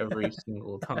weeks every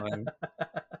single time.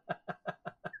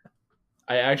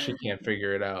 I actually can't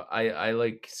figure it out. I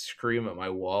like scream at my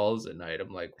walls at night.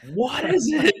 I'm like, what is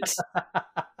it?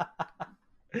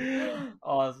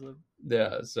 Awesome.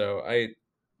 Yeah, so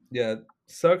yeah,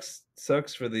 sucks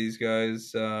for these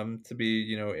guys to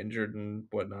be, injured and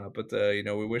whatnot, but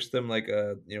we wish them like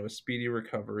a speedy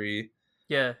recovery.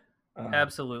 Yeah. Um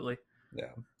Absolutely.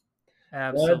 yeah.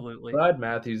 Glad Absolutely. glad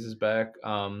Matthews is back.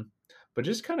 But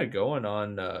just kind of going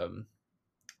on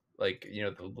like,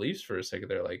 the Leafs for a second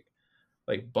there, like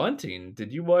Bunting.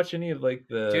 Did you watch any of like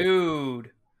the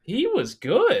Dude, he was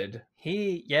good.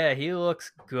 he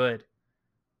looks good.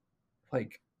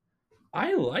 Like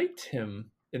I liked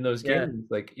him in those Yeah. games.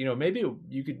 Like, maybe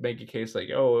you could make a case like,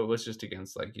 oh, it was just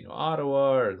against like,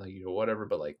 Ottawa or like, whatever,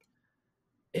 but like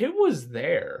it was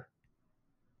there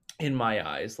in my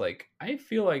eyes. Like I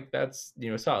feel like that's,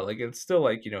 solid. Like it's still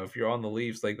like, if you're on the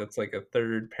Leafs, like that's like a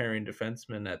third pairing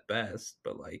defenseman at best,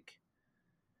 but like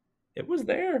it was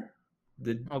there.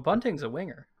 Did Well, Bunting's a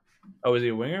winger. Oh, was he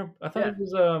a winger? I thought Yeah.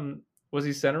 it was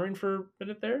he centering for a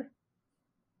minute there?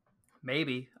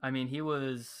 Maybe. I mean,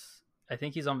 I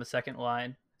think he's on the second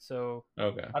line. So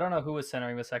Okay. I don't know who was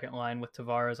centering the second line with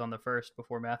Tavares on the first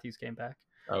before Matthews came back.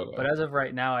 Okay. But as of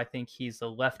right now, I think he's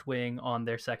the left wing on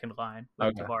their second line with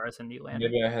Okay. Tavares and Nylander.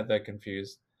 Maybe I had that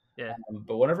confused. Yeah.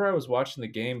 But whenever I was watching the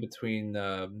game between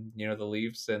the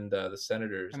Leafs and the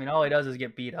Senators, I mean, all he does is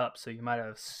get beat up, so you might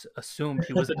have assumed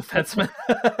he was a defenseman.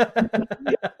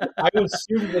 I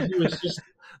assumed that he was just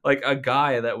like a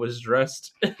guy that was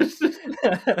dressed.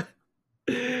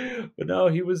 But no,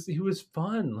 he was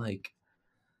fun. Like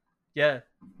Yeah.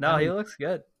 No, he looks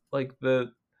good. like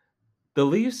the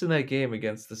Leafs in that game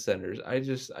against the Senators,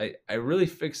 I really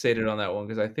fixated on that one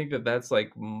because I think that that's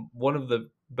like one of the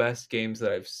best games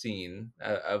that I've seen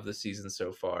of the season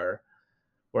so far.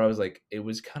 Where I was like, it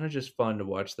was kind of just fun to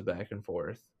watch the back and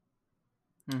forth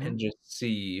and just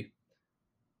see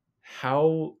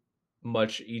how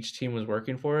much each team was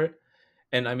working for it.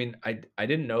 And I mean, I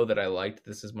didn't know that I liked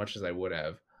this as much as I would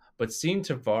have, but seeing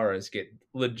Tavares get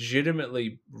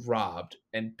legitimately robbed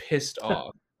and pissed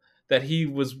off that he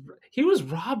was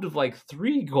robbed of like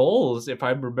 3 goals if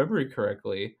I'm remembering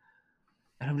correctly.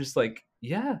 And I'm just like,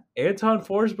 yeah, Anton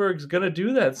Forsberg's gonna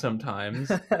do that sometimes.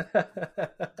 So I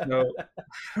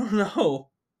don't know.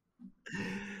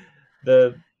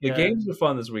 The games are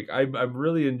fun this week. I'm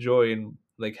really enjoying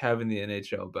like having the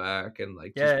NHL back and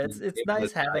like just it's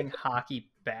nice having hockey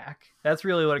back. That's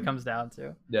really what it comes down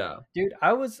to. Yeah, dude,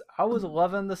 I was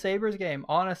loving the Sabres game,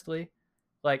 honestly.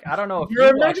 Like, I don't know if you're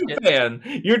you a watched Mega it.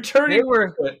 fan. You're turning. They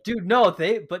were, dude. No,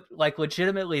 but like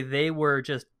legitimately, they were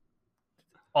just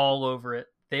all over it.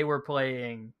 They were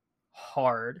playing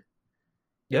hard.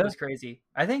 It was crazy.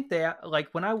 I think they like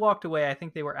when I walked away, I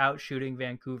think they were out shooting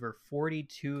Vancouver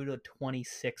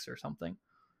 42-26 or something.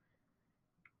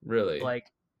 Really?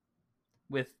 Like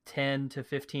with 10 to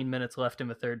 15 minutes left in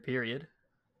the third period.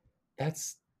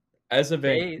 That's, as a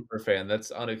Vancouver fan,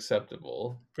 that's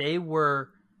unacceptable. They were,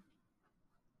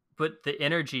 but the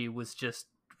energy was just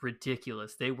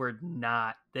ridiculous. They were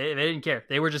not. They didn't care.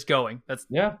 They were just going.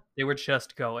 They were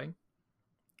just going.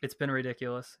 It's been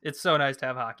ridiculous. It's so nice to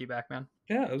have hockey back, man.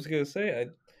 Yeah, I was gonna say,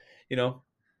 you know,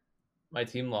 my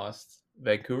team lost,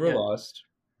 Vancouver Yeah. lost,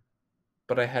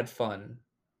 but I had fun,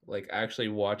 like actually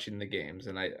watching the games,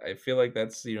 and I feel like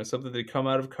that's something to come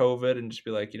out of COVID and just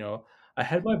be like, I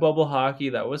had my bubble hockey,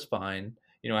 that was fine.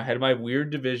 I had my weird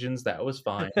divisions, that was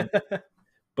fine.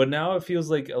 But now it feels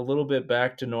like a little bit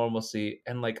back to normalcy,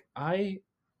 and like I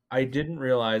didn't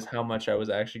realize how much I was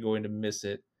actually going to miss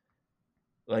it,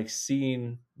 like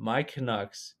seeing my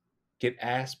Canucks get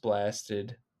ass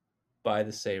blasted by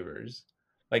the Sabres.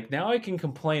 Like now I can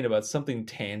complain about something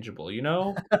tangible, you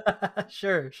know?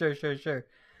 Sure, sure, sure, sure.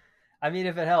 I mean,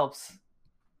 if it helps,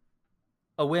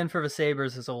 a win for the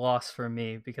Sabres is a loss for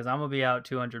me because I'm gonna be out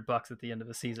 $200 at the end of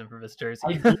the season for this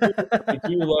I jersey. do I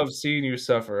do love seeing you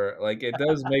suffer. Like it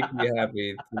does make me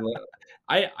happy.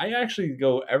 I actually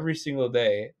go every single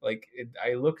day. Like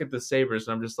I look at the Sabres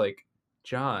and I'm just like,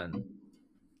 John,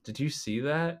 did you see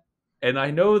that? And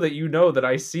I know that you know that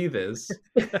I see this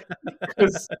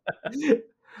because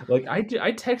like I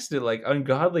texted like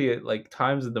ungodly at like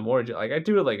times in the morning. Like I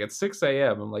do it like at 6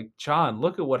 a.m. I'm like, John,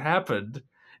 look at what happened.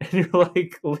 And you're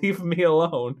like, leave me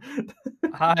alone.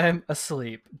 I'm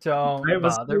asleep. Don't I'm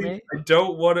bother asleep. me. I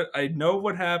don't want to. I know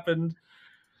what happened.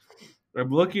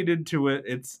 I'm looking into it.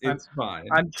 I'm It's fine.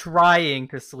 I'm trying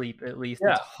to sleep at least.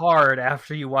 Yeah, It's hard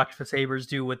after you watch the Sabres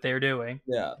do what they're doing.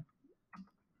 yeah.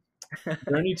 Is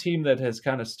there any team that has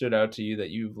kind of stood out to you that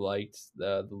you've liked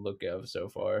the look of so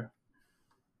far?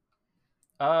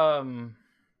 Um,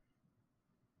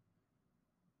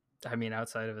 I mean,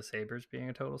 outside of the Sabres being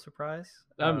a total surprise.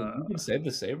 I mean, you can say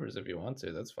the Sabres if you want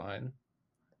to. That's fine.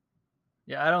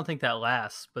 Yeah, I don't think that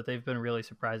lasts, but they've been really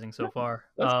surprising so far.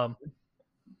 That's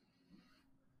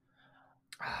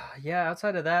Yeah,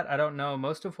 outside of that, I don't know.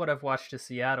 Most of what I've watched is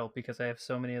Seattle because I have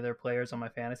so many of their players on my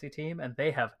fantasy team, and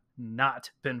they have not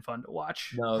been fun to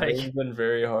watch. no. Like, They've been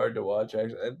very hard to watch.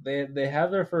 Actually, they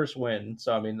have their first win,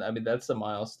 so I mean that's a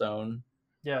milestone.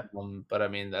 yeah, But I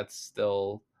mean that's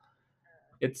still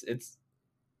it's it's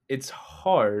it's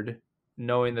hard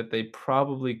knowing that they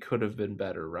probably could have been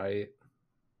better, right?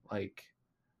 Like,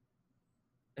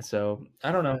 so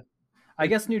I don't know. I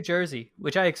guess New Jersey,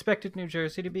 which I expected New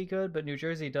Jersey to be good, but New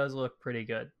Jersey does look pretty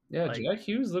good. Yeah, Like, Jack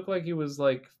Hughes looked like he was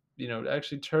like,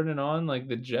 actually turning on like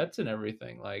the Jets and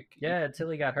everything. Like, yeah, until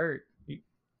he got hurt.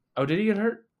 oh, did he get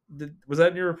hurt? Was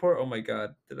that in your report? Oh my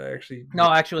God, did I actually?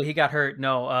 No, actually, he got hurt.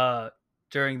 No,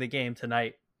 during the game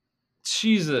tonight.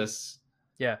 Jesus,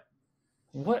 Yeah,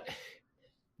 what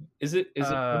is it? Is it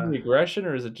from uh, the aggression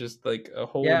or is it just like a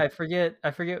whole? yeah, I forget. I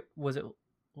forget. Was it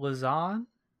Lazan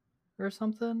or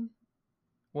something?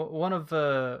 One of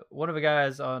the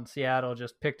guys on Seattle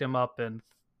just picked him up and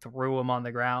threw him on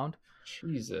the ground.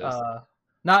 Jesus, Uh,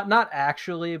 not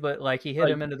actually, but like he hit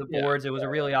like him into the yeah, boards. It was a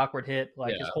really awkward hit.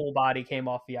 Like his yeah. whole body came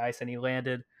off the ice and he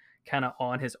landed kind of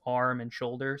on his arm and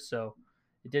shoulder. So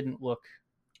it didn't look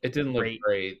It didn't look great.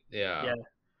 great. Yeah. Yeah,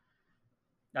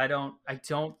 I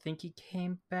don't think he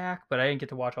came back, but I didn't get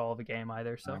to watch all of the game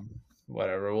either. So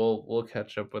Whatever. We'll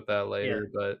catch up with that yeah, later.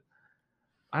 But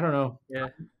I don't know. yeah,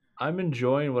 I'm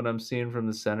enjoying what I'm seeing from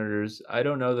the Senators. I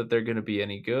don't know that they're going to be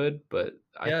any good, but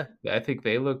yeah. I think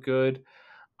they look good.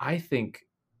 I think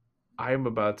I'm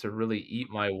about to really eat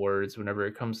my words whenever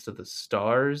it comes to the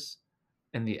Stars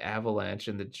and the Avalanche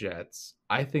and the Jets.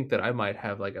 I think that I might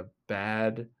have like a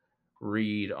bad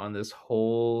read on this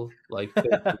whole like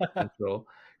Central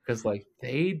because like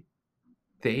they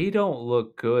don't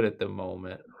look good at the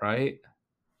moment, right?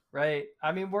 Right.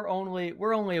 I mean, we're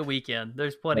only a weekend.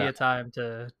 There's plenty Yeah, of time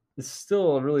to it's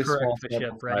still a really correct small the ship,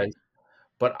 sample right? size,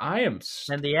 but I am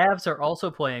And the Avs are also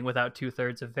playing without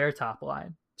 2/3 of their top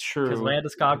line because true.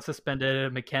 Landeskog suspended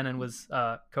and McKinnon was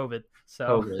COVID.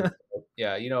 So COVID.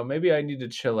 Yeah, maybe I need to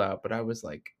chill out, but I was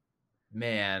like,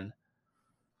 man,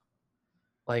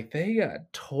 like they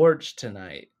got torched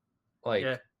tonight.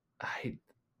 yeah. Like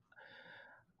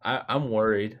I, I'm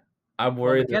worried. I'm Well,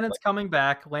 worried that McKinnon's coming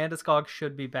back. Landeskog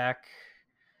should be back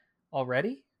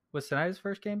already. Was tonight his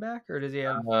first game back, or does he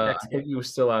have I next think game? he was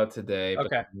still out today, but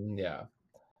Okay. yeah,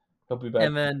 he'll be back.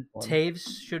 And then One. Taves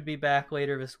should be back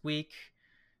later this week.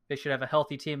 They should have a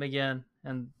healthy team again,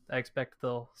 and I expect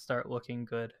they'll start looking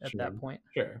good at Sure, that point.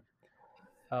 sure.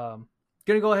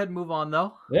 Gonna go ahead and move on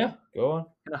though. Yeah, go on.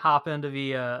 Gonna hop into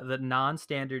the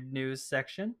non-standard news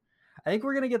section. I think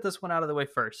we're gonna get this one out of the way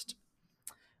first.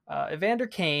 Evander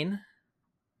Kane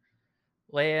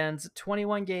lands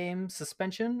 21 game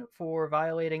suspension for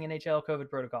violating NHL COVID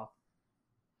protocol.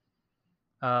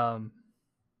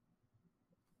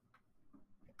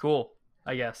 Cool,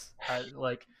 I guess.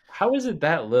 How is it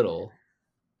that little?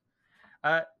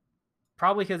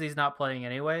 Probably because he's not playing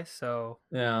anyway. So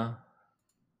Yeah,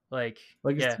 like,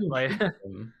 like his yeah, team like hates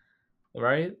him,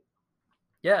 right?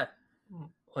 yeah.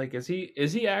 Like, is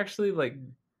he actually like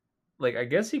I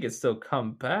guess he could still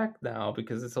come back now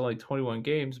because it's only 21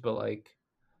 games, but like,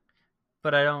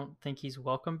 But I don't think he's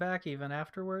welcome back even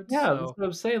afterwards. yeah, that's So what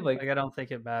I'm saying. like, I don't think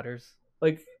it matters.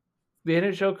 Like the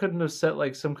NHL couldn't have set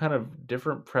like some kind of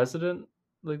different precedent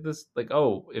like this. Like,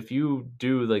 oh, if you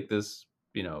do like this,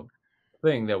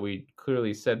 thing that we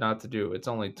clearly said not to do, it's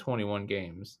only 21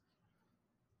 games,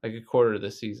 like a quarter of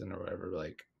the season or whatever.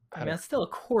 Like, I I mean, don't. that's still a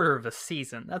quarter of a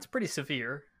season. That's pretty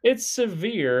severe. It's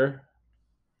severe,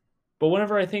 but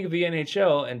whenever I think of the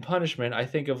NHL and punishment, I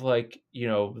think of like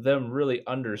them really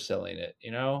underselling it.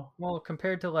 Well,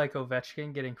 compared to like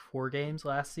Ovechkin getting 4 games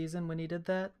last season when he did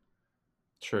that,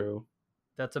 True.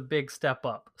 that's a big step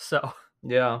up. So,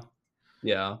 Yeah.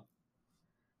 Yeah.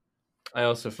 I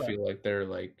also but feel like they're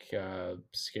like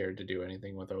scared to do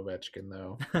anything with Ovechkin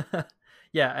though.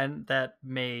 yeah, and that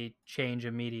may change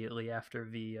immediately after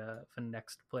the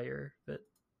next player that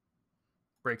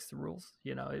breaks the rules.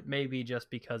 It may be just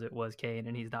because it was Kane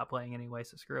and he's not playing anyway,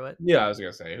 so screw it. Yeah, I was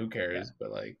gonna say who Yeah. cares,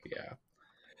 but like, yeah.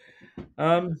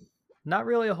 Um, Not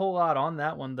really a whole lot on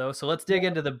that one though. So let's dig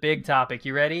into the big topic.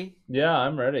 You ready? yeah,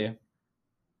 I'm ready.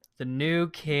 The new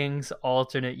Kings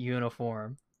alternate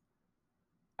uniform.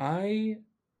 I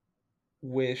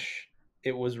wish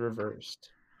it was reversed.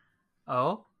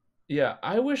 Oh? Yeah,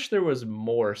 I wish there was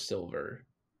more silver.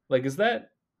 Like, is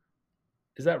that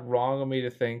wrong of me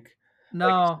to think? Like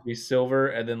it should No. be silver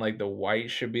and then like the white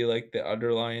should be like the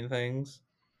underlying things.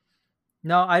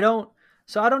 No, I don't.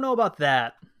 So I don't know about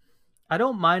that. I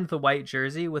don't mind the white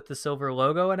jersey with the silver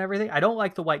logo and everything. I don't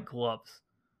like the white gloves.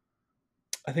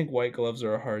 I think white gloves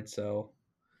are a hard sell.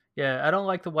 Yeah, I don't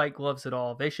like the white gloves at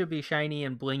all. They should be shiny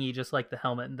and blingy just like the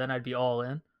helmet, and then I'd be all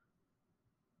in.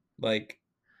 Like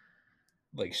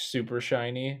super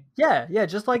shiny. Yeah, yeah,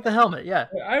 just like the helmet. Yeah.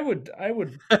 I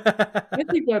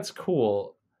think that's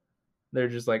cool. They're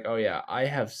just like, oh yeah, I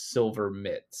have silver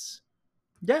mitts.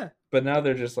 Yeah. But now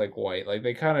they're just like white. Like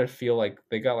they kind of feel like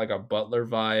they got like a Butler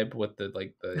vibe with the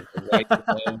white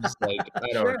gloves. Like I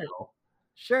don't Sure. know.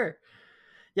 Sure.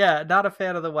 Yeah, not a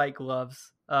fan of the white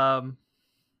gloves.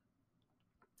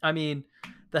 I mean,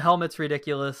 the helmet's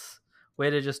ridiculous. Way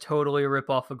to just totally rip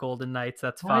off a Golden Knights.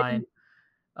 That's Right? fine.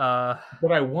 Uh,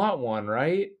 But I want one,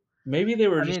 right? Maybe they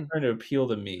were I just mean, trying to appeal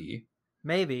to me.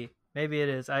 maybe it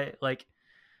is. I like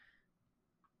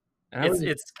And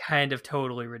it's kind of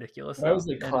totally ridiculous I was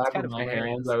though, like and it's kind clapping of my hands.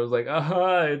 hilarious. I was like,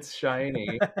 aha, it's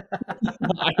shiny.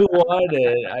 I want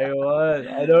it.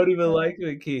 I don't even like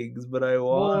the Kings, but I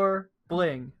want. More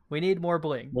bling. We need more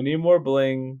bling. We need more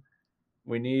bling.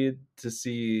 We need to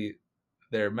see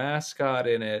their mascot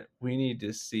in it. We need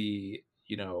to see,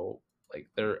 like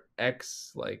their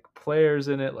ex like players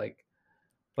in it. Like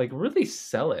really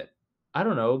sell it. I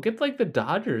don't know. Get like the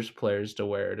Dodgers players to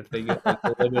wear it if they get like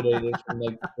eliminated from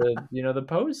like the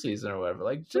postseason or whatever.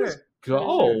 Like just Sure. Sure.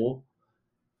 go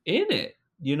in it.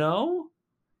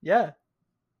 Yeah.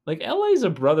 Like LA's a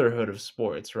brotherhood of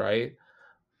sports, right?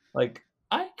 Like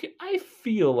I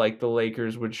feel like the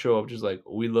Lakers would show up just like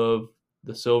we love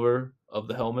the silver of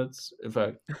the helmets. In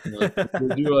fact,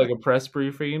 they do like a press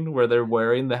briefing where they're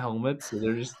wearing the helmets. So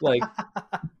they're just like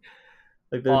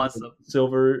they're just like, Awesome.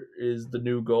 silver is the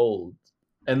new gold,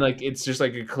 and like it's just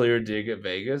like a clear dig at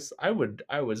Vegas. I would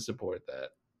support that.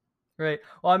 Right.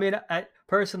 Well, I mean, I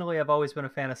personally, I've always been a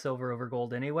fan of silver over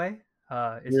gold anyway.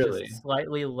 It's Really, just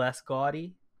slightly less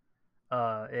gaudy,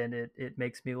 and it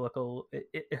makes me look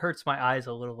it hurts my eyes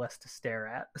a little less to stare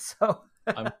at. So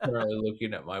I'm currently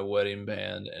looking at my wedding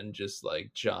band and just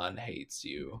like John hates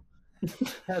you.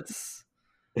 that's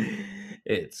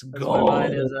It's that's why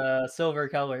mine is gold. silver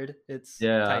colored. It's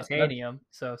Yeah. titanium,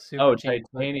 so super Oh, cheap.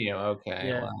 But titanium. Okay.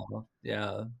 yeah. Wow.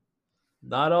 Yeah.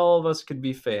 Not all of us could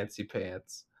be fancy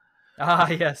pants. Ah,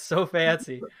 yes, so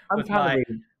fancy I'm with kind of my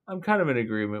in, I'm kind of in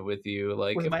agreement with you.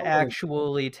 Like with if my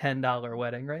actually $10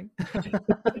 wedding ring.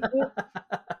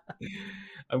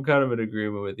 I'm kind of in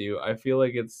agreement with you. I feel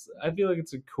like it's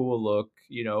a cool look,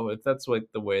 if that's like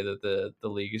the way that the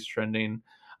league is trending.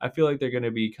 I feel like they're going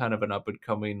to be kind of an up and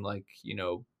coming like,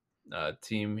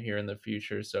 team here in the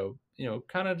future. So,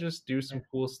 kind of just do Yeah. some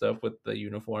cool stuff with the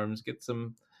uniforms, get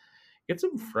some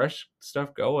fresh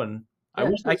stuff going. I Yeah,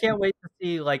 wish I they can't wait to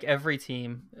see like every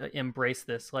team embrace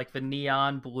this, like the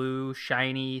neon blue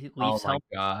shiny Oh Leafs my helmet.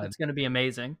 god. It's going to be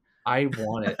amazing. I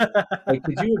want it. Like,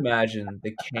 could you imagine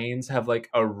the Canes have like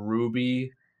a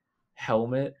ruby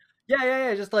helmet?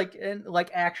 Yeah. Just like and like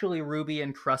actually ruby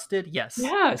encrusted. Yes.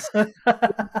 Yes,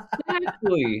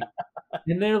 exactly.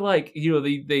 And they're like,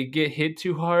 they get hit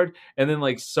too hard, and then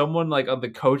like someone like on the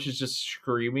coach is just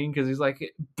screaming because he's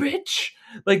like, "Bitch!"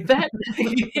 Like that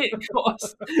hit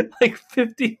cost like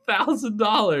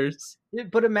 $50,000.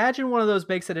 But imagine one of those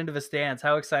makes it into the stands.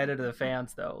 How excited are the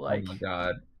fans though? Oh Like, my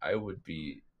god, I would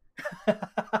be like,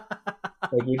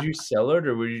 would you sell it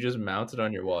or would you just mount it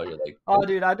on your wall? You're like, oh,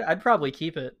 dude, I'd probably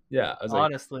keep it. yeah. I was like,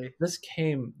 Honestly,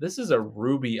 this is a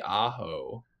ruby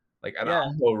aho, like an yeah,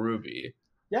 aho ruby.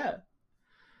 yeah,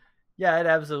 yeah. I'd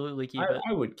absolutely keep it.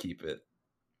 I would keep it.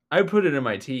 I put it in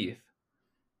my teeth.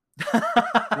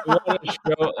 I want to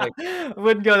show like,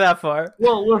 Wouldn't go that far.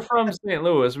 well, we're from St.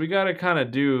 Louis. We got to kind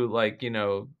of do like,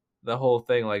 the whole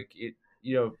thing. Like,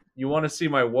 you want to see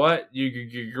my what?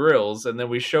 You grills, and then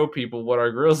we show people what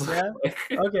our grills look Yeah. like.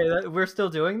 Okay, we're still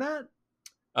doing that.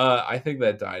 I think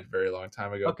that died a very long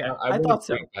time ago. Okay, I I want thought to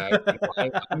so. bring back.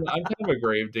 I'm kind of a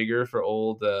grave digger for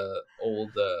old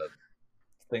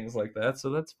things like that, so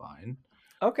that's fine.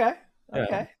 Okay, Yeah.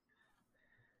 okay,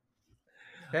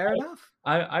 fair enough.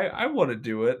 I want to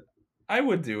do it. I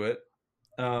would do it.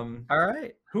 All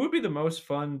right. Who would be the most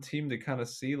fun team to kind of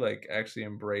see like actually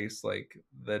embrace like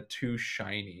the too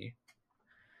shiny?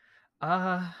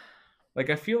 Uh, Like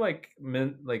I feel like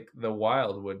like the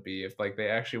Wild would be if like they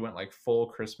actually went like full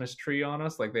Christmas tree on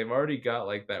us. Like they've already got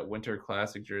like that Winter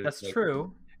Classic jersey. that's Like,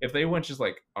 true. if they went just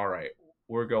like, all right,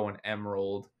 we're going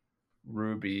emerald,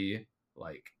 ruby,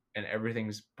 like, and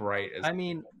everything's bright as. I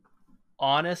mean,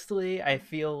 honestly, I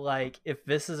feel like if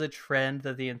this is a trend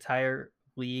that the entire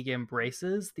league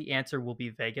embraces, the answer will be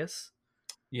Vegas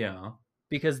Yeah,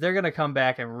 because they're gonna come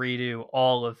back and redo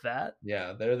all of that,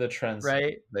 yeah, they're the trends.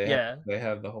 right? Yeah. They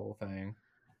have the whole thing.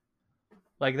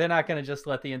 Like they're not going to just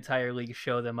let the entire league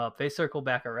show them up. They circle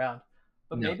back around.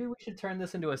 But No. maybe we should turn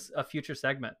this into a future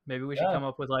segment. Maybe we should Yeah. come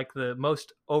up with like the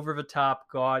most over the top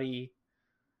gaudy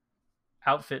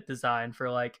outfit design for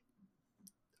like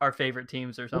our favorite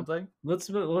teams or something. Let's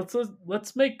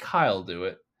make Kyle do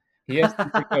it. He has to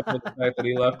pick up with the fact that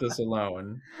he left us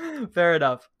alone. Fair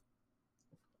enough.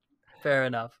 Fair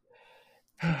enough.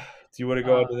 Do you want to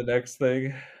go on to the next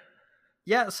thing?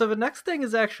 Yeah, so the next thing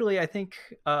is actually I think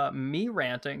me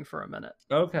ranting for a minute.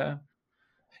 Okay.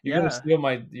 You're gonna steal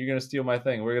my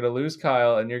thing. We're gonna lose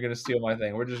Kyle, and you're gonna steal my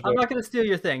thing. We're just. I'm not gonna steal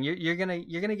your thing. You're gonna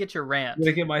get your rant. You're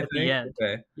gonna get my at thing. the end.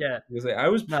 Okay. Yeah. I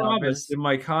was No, promised in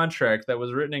my contract that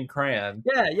was written in crayon.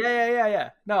 Yeah.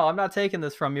 No, I'm not taking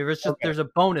this from you. There's a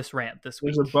bonus rant this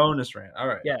week. There's a bonus rant. All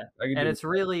right. Yeah, and it's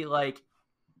really like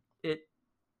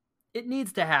it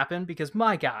needs to happen because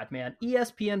my God, man,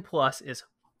 ESPN Plus is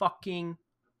fucking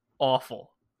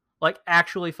awful, like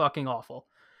actually fucking awful.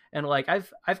 And like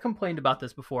I've complained about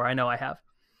this before. I know I have,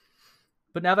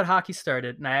 but now that hockey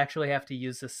started and I actually have to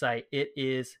use this site, it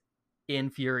is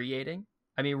infuriating.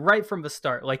 I mean, right from the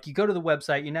start, like you go to the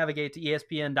website, you navigate to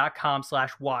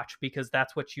espn.com/watch because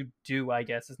that's what you do, I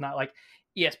guess. It's not like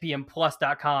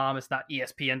espnplus.com. It's not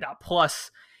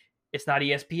espn.plus. It's not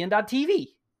espn.tv.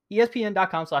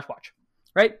 espn.com/watch,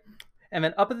 right? And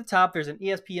then up at the top, there's an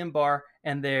ESPN bar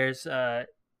and there's NFL,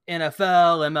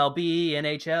 MLB,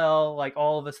 NHL, like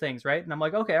all of those things, right? And I'm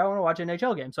like, okay, I want to watch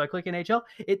NHL game. So I click NHL.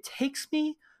 It takes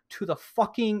me to the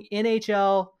fucking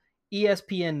NHL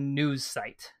ESPN news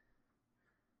site.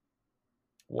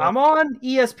 What? I'm on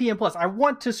ESPN Plus. I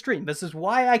want to stream. This is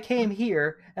why I came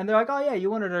here. And they're like, oh yeah,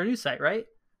 you wanted our news site, right?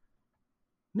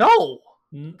 No,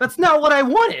 that's not what I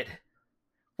wanted.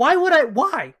 Why would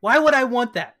I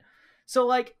want that? So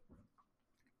like,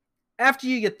 after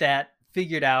you get that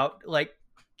figured out, like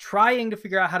trying to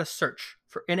figure out how to search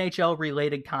for NHL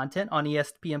related content on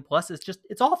ESPN Plus is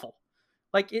it's awful.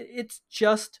 Like it's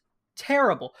just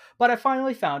terrible. But I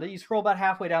finally found it. You scroll about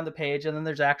halfway down the page and then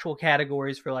there's actual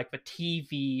categories for like the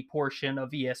TV portion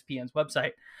of ESPN's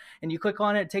website. And you click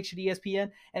on it, it takes you to ESPN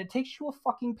and it takes you a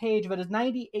fucking page that is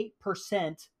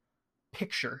 98%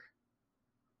 picture.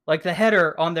 Like the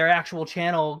header on their actual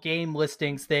channel game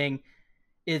listings thing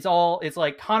it's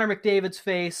like Connor McDavid's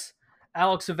face,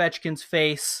 Alex Ovechkin's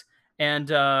face, and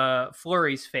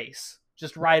Fleury's face.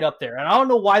 Just right up there. And I don't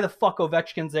know why the fuck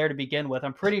Ovechkin's there to begin with.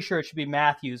 I'm pretty sure it should be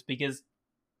Matthews because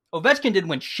Ovechkin didn't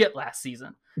win shit last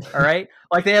season. All right?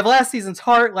 Like they have last season's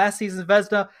Hart, last season's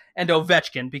Vezina, and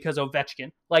Ovechkin because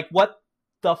Ovechkin. Like what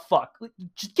the fuck?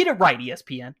 Just get it right,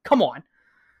 ESPN. Come on.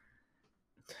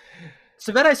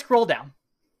 So then I scroll down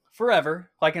forever,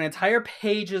 like an entire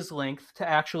page's length to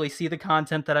actually see the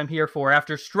content that I'm here for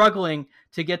after struggling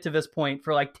to get to this point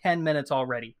for like 10 minutes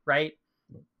already, right?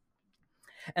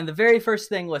 And the very first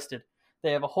thing listed,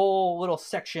 they have a whole little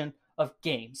section of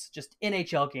games, just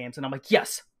NHL games. And I'm like,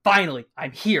 yes, finally,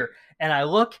 I'm here. And I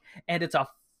look, and it's a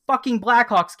fucking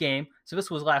Blackhawks game. So this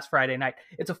was last Friday night.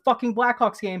 It's a fucking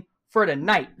Blackhawks game for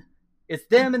tonight. It's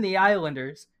them and the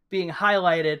Islanders being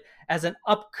highlighted as an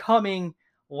upcoming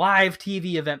live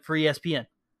TV event for ESPN.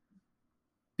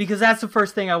 Because that's the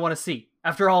first thing I want to see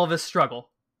after all of this struggle.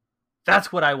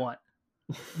 That's what I want.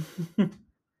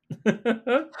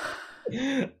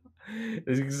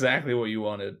 It's exactly what you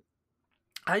wanted.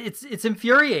 It's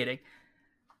infuriating.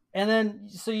 And then,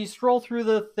 so you scroll through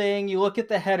the thing, you look at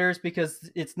the headers because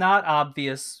it's not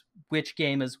obvious which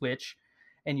game is which,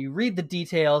 and you read the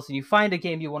details, and you find a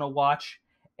game you want to watch,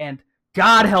 and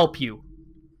God help you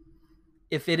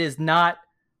if it is not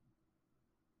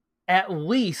at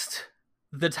least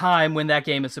the time when that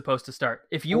game is supposed to start.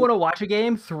 If you want to watch a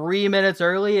game 3 minutes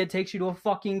early, it takes you to a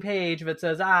fucking page that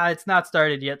says, it's not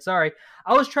started yet. Sorry.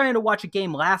 I was trying to watch a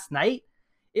game last night.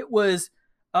 It was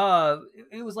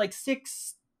like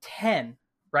 6:10,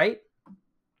 right?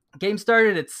 Game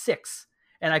started at 6.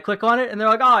 And I click on it, and they're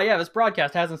like, oh, yeah, this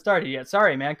broadcast hasn't started yet.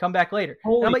 Sorry, man, come back later.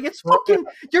 And I'm like,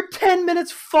 you're 10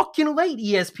 minutes fucking late,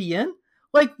 ESPN.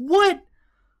 Like, what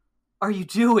are you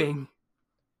doing?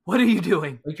 What are you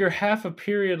doing? Like, you're half a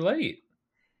period late.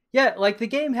 Yeah, like, the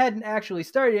game hadn't actually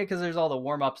started yet because there's all the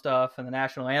warm-up stuff and the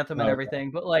national anthem and everything.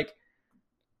 But, like,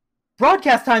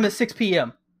 broadcast time is 6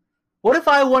 p.m. What if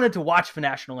I wanted to watch the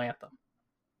national anthem?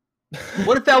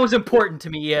 What if that was important to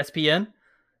me, ESPN?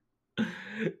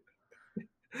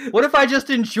 What if I just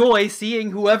enjoy seeing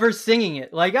whoever's singing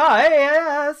it? Like,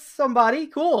 hey, somebody,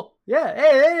 cool. Yeah,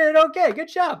 hey, okay, good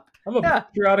job. I'm a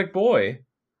patriotic boy.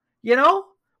 You know?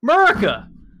 America,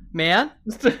 man.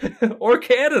 Or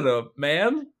Canada,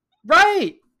 man.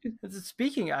 Right.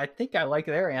 Speaking, I think I like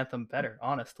their anthem better,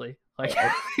 honestly. Like,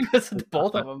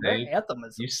 both of them, their anthem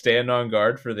is... You stand on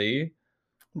guard for thee?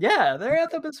 Yeah, their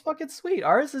anthem is fucking sweet.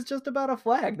 Ours is just about a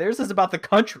flag. Theirs is about the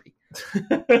country.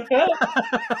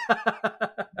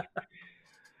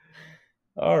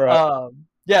 All right.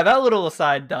 Yeah, that little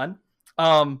aside done.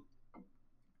 Half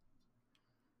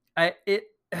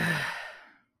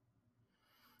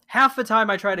the time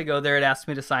I try to go there, it asks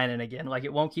me to sign in again. Like,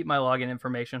 it won't keep my login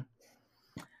information.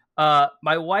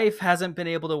 My wife hasn't been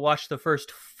able to watch the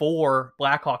first 4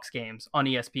 Blackhawks games on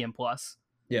ESPN Plus.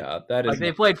 Yeah, that is... Like,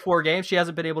 they played 4 games. She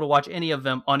hasn't been able to watch any of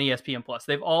them on ESPN Plus.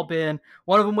 They've all been...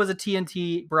 One of them was a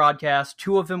TNT broadcast.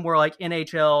 2 of them were, like,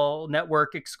 NHL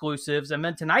Network exclusives. And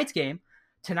then tonight's game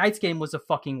was the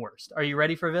fucking worst. Are you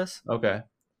ready for this? Okay.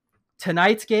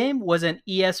 Tonight's game was an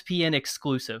ESPN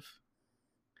exclusive,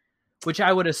 which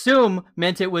I would assume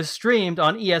meant it was streamed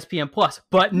on ESPN Plus.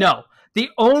 But no. The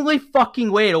only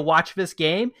fucking way to watch this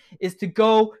game is to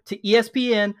go to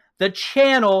ESPN, the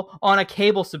channel, on a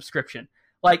cable subscription.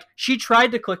 Like, she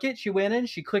tried to click it. She went in,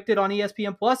 she clicked it on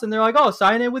ESPN Plus, and they're like, oh,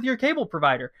 sign in with your cable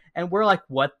provider. And we're like,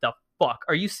 what the fuck?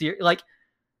 Are you serious? Like,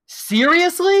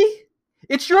 seriously?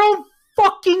 It's your own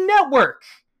fucking network.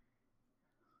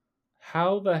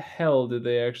 How the hell did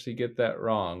they actually get that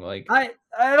wrong? Like, I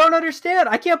don't understand.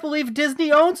 I can't believe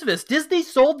Disney owns this. Disney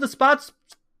sold the Fox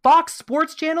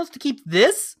Sports channels to keep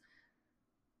this?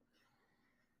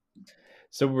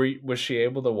 So was she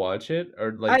able to watch it?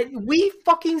 Or like, we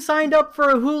fucking signed up for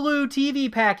a Hulu TV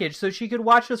package so she could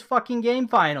watch this fucking game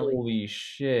finally. Holy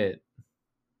shit.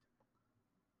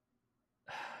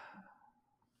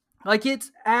 Like, it's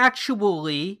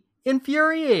actually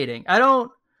infuriating. I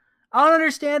don't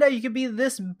understand how you could be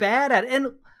this bad at it.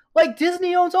 And, like,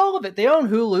 Disney owns all of it. They own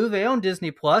Hulu, they own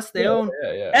Disney Plus, they own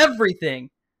everything.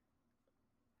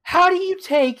 How do you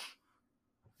take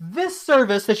this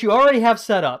service that you already have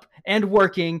set up and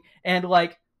working, and,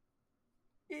 like,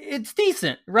 it's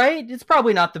decent, right? It's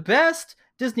probably not the best.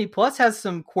 Disney Plus has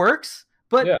some quirks,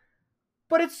 but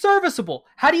it's serviceable.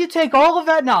 How do you take all of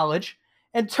that knowledge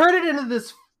and turn it into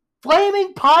this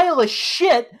flaming pile of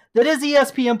shit that is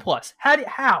ESPN Plus?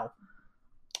 How?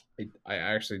 I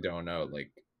actually don't know.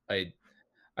 Like,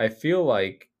 I feel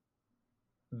like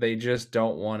they just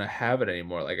don't want to have it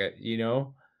anymore. Like,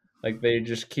 like, they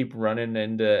just keep running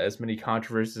into as many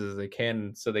controversies as they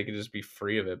can so they can just be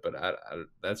free of it. But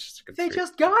that's just a conspiracy. They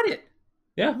just got it.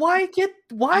 Yeah. Why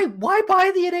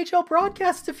buy the NHL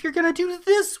broadcast if you're gonna do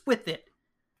this with it?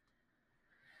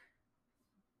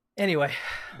 Anyway,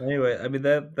 I mean,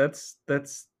 that's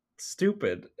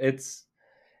stupid. It's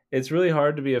really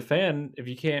hard to be a fan if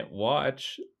you can't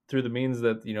watch through the means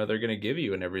that they're gonna give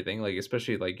you and everything. Like,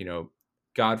 especially like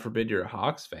God forbid you're a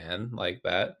Hawks fan like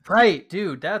that. Right,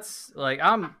 dude. That's like,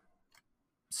 I'm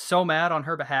so mad on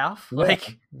her behalf. Yeah.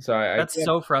 Like, So I that's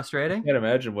so frustrating. can't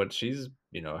imagine what she's,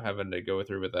 having to go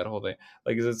through with that whole thing.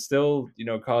 Like, is it still,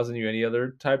 causing you any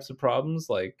other types of problems?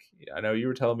 Like, I know you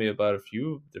were telling me about a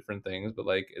few different things, but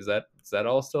like, is that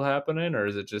all still happening, or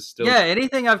is it just still? Yeah,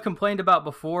 anything I've complained about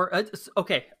before.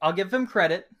 Okay, I'll give them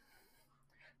credit.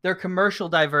 Their commercial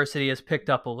diversity has picked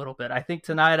up a little bit. I think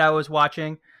tonight I was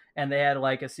watching, and they had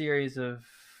like a series of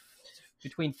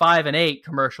between 5 and 8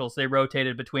 commercials they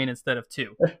rotated between instead of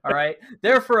 2. All right,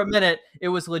 there for a minute it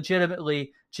was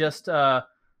legitimately just the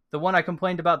one I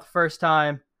complained about the first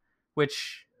time,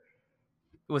 which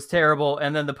was terrible,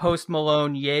 and then the Post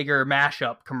Malone Jaeger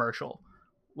mashup commercial,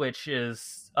 which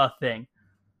is a thing.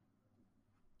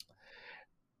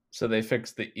 So they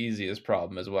fixed the easiest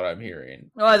problem, is what I'm hearing.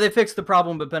 Well, they fixed the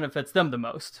problem that benefits them the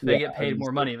most. They Yeah, get paid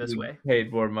more money this way. Paid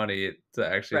more money to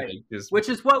actually Right. like, just, Which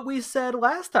is what we said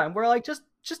last time. We're like, just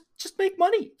make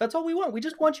money. That's all we want. We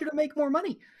just want you to make more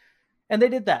money. And they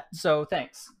did that. So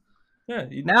thanks. yeah.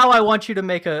 Now I want you to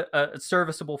make a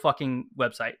serviceable fucking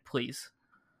website, please.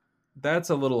 That's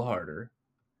a little harder.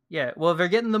 Yeah. Well, they're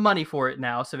getting the money for it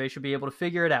now, so they should be able to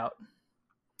figure it out.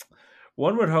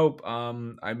 One would hope.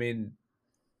 I mean,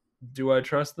 do I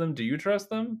trust them? Do you trust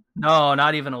them? No,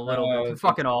 not even a little bit. They're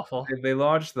fucking awful. They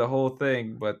launched the whole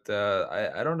thing, but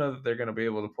I don't know that they're going to be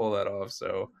able to pull that off.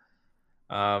 So,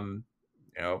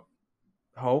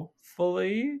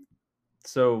 hopefully,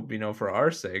 so for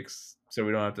our sakes, so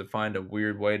we don't have to find a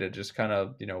weird way to just kind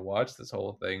of watch this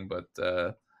whole thing.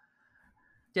 But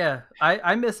yeah,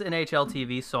 I miss NHL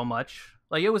TV so much.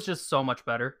 Like, it was just so much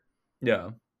better.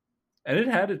 Yeah, and it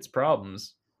had its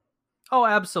problems. Oh,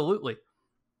 absolutely.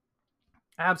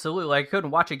 Absolutely. Like, I couldn't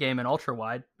watch a game in ultra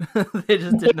wide. They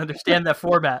just didn't understand that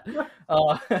format.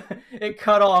 It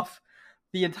cut off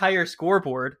the entire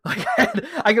scoreboard. Like,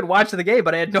 I could watch the game,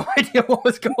 but I had no idea what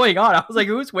was going on. I was like,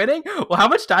 who's winning? Well, how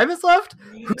much time is left?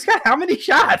 Who's got how many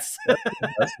shots? That's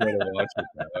the best way to watch it,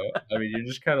 though. I mean, you're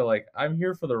just kind of like, I'm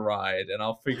here for the ride, and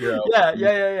I'll figure out.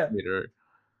 Yeah. Later.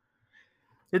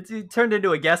 It turned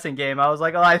into a guessing game. I was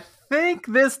like, oh, I think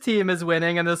this team is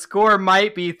winning, and the score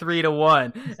might be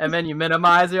 3-1. And then you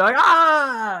minimize, and you're like,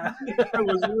 ah! I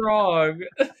was wrong.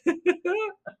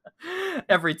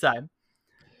 Every time.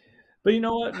 But you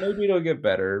know what? Maybe it'll get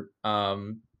better.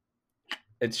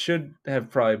 It should have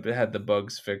probably had the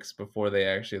bugs fixed before they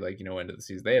actually into the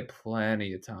season. They had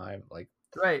plenty of time.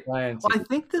 Right. Well, I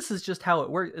think this is just how it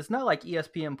works. It's not like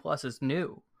ESPN Plus is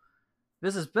new.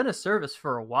 This has been a service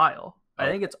for a while. I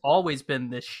think it's always been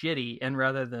this shitty, and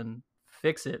rather than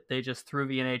fix it, they just threw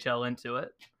the NHL into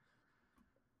it.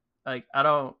 Like,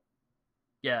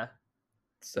 yeah.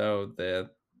 So they're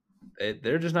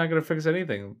just not going to fix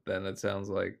anything, then, it sounds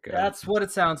like. That's what it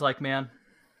sounds like, man.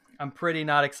 I'm pretty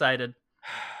not excited.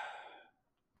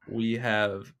 We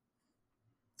have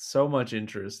so much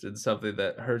interest in something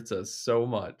that hurts us so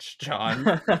much,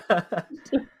 John.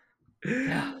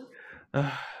 Yeah.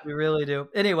 We really do.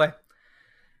 Anyway,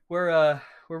 we're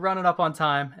running up on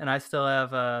time, and I still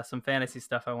have some fantasy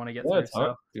stuff I want to get through.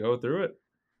 So go through it.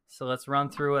 So let's run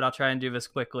through it. I'll try and do this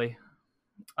quickly.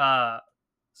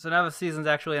 So now the season's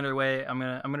actually underway. I'm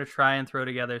gonna try and throw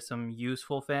together some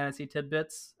useful fantasy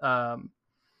tidbits. I'm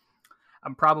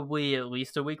probably at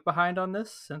least a week behind on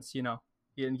this, since you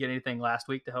didn't get anything last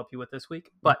week to help you with this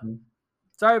week. But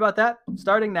sorry about that.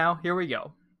 Starting now, here we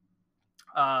go.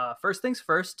 First things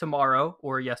first, tomorrow,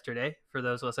 or yesterday for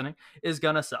those listening, is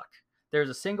gonna suck. There's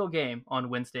a single game on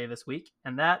Wednesday this week,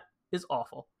 and that is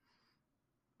awful.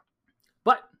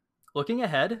 But looking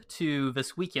ahead to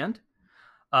this weekend,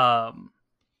 let's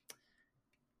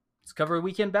cover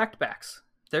weekend back-to-backs.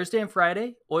 Thursday and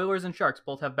Friday, Oilers and Sharks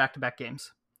both have back-to-back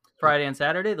games. Friday and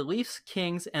Saturday, the Leafs,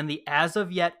 Kings, and the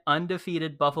as-of-yet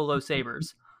undefeated Buffalo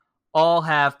Sabres all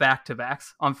have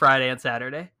back-to-backs on Friday and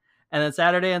Saturday. And then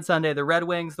Saturday and Sunday, the Red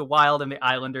Wings, the Wild, and the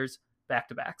Islanders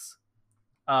back-to-backs.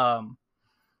 And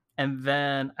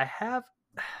then I have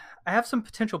some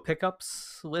potential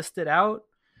pickups listed out.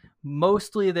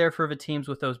 Mostly they're for the teams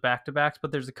with those back-to-backs,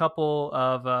 but there's a couple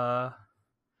of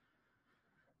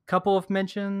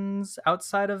mentions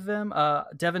outside of them.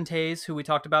 Devin Tays, who we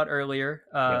talked about earlier,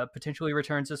 potentially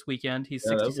returns this weekend. He's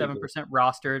 67%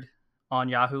 rostered on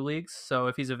Yahoo leagues, so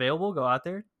if he's available, go out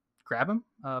there, grab him.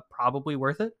 Probably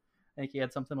worth it. I think he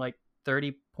had something like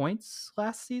 30 points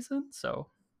last season, so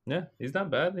yeah, he's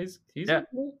not bad. He's yeah.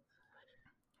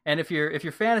 And if your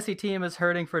fantasy team is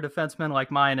hurting for defensemen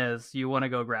like mine is, you want to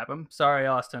go grab him. Sorry,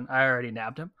 Austin, I already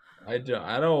nabbed him. I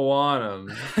don't want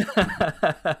him.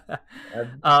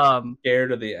 I'm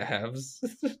scared of the Avs.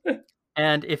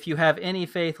 And if you have any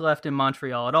faith left in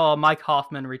Montreal at all, Mike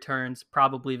Hoffman returns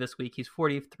probably this week. He's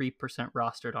 43%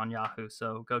 rostered on Yahoo,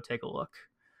 so go take a look.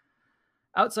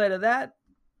 Outside of that,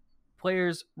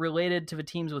 players related to the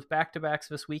teams with back-to-backs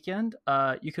this weekend,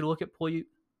 you could look at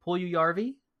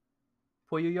Puljujärvi.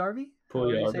 Puljujärvi? How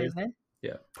do you say his name?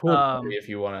 Yeah, Puljujärvi, if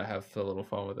you want to have a little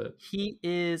fun with it. He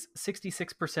is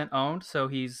 66% owned, so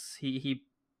he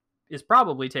is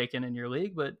probably taken in your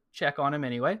league, but check on him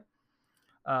anyway.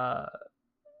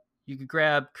 You could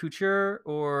grab Couture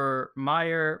or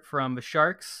Meyer from the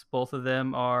Sharks. Both of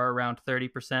them are around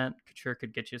 30%. Couture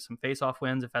could get you some face-off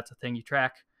wins if that's a thing you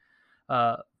track.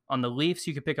 On the Leafs,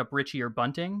 you could pick up Richie or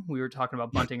Bunting. We were talking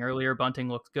about Bunting earlier. Bunting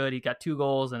looks good. He got 2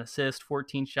 goals, an assist,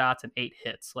 14 shots, and 8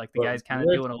 hits. Like, the guy's kind of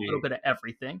doing a little bit of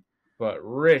everything. But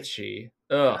Richie,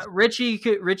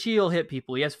 Richie will hit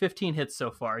people. He has 15 hits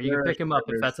so far. You can pick him up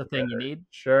if that's a thing you need.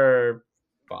 Sure,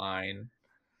 fine.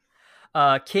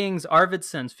 Kings,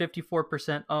 Arvidsson's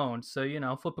 54% owned.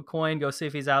 So, flip a coin, go see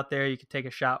if he's out there. You could take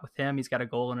a shot with him. He's got a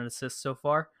goal and an assist so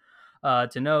far.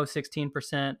 Deneau,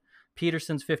 16%.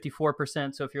 Peterson's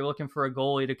 54%. So if you're looking for a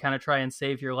goalie to kind of try and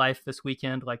save your life this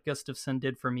weekend, like Gustafsson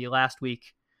did for me last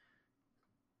week,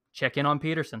 check in on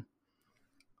Peterson.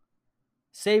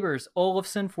 Sabres,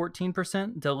 Olofsson,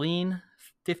 14%. Dahlin,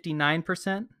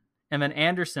 59%. And then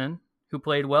Anderson, who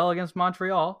played well against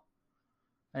Montreal.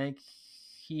 I think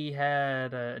he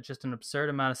had just an absurd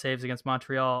amount of saves against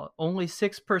Montreal. Only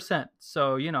 6%.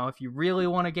 So, if you really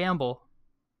want to gamble,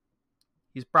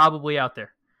 he's probably out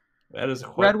there. That is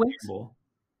quite Red Wings.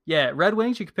 Yeah, Red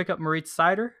Wings, you could pick up Moritz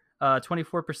Seider,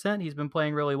 24%. He's been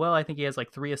playing really well. I think he has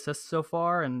like 3 assists so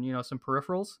far and, some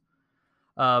peripherals.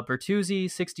 Bertuzzi,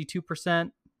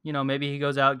 62%. Maybe he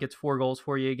goes out, gets 4 goals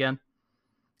for you again.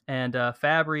 And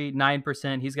Fabry,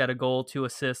 9%. He's got a goal, 2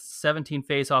 assists, 17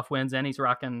 face-off wins, and he's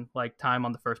rocking like time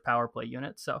on the first power play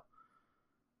unit. So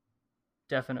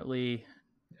definitely...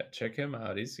 Yeah, check him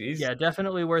out. He's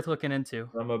definitely worth looking into.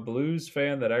 I'm a Blues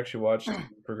fan that actually watched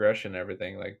progression and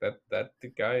everything. Like that the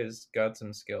guy has got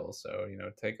some skill. So,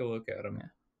 take a look at him.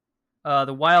 Yeah.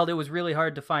 The Wild, it was really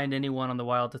hard to find anyone on the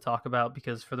Wild to talk about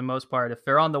because for the most part, if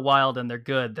they're on the Wild and they're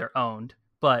good, they're owned.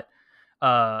 But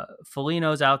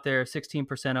Foligno's out there,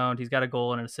 16% owned. He's got a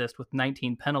goal and an assist with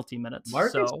 19 penalty minutes.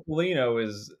 Marcus Foligno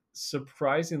is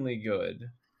surprisingly good.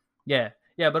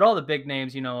 Yeah, but all the big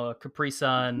names, Capri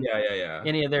Sun, yeah.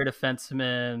 Any of their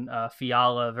defensemen,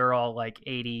 Fiala, they're all like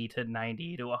 80 to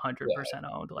 90 to 100%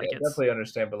 owned. Like, it's definitely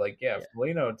understand, but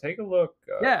Foligno, take a look.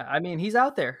 I mean, he's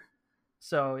out there.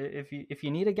 So if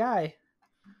you need a guy,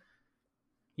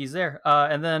 he's there.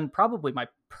 And then probably my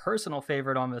personal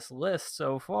favorite on this list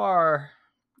so far,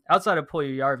 outside of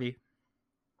Puljujärvi,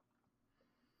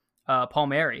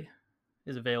 Palmieri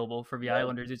is available for the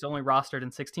Islanders. He's only rostered in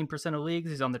 16% of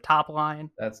leagues. He's on the top line.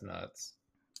 That's nuts.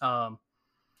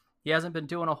 He hasn't been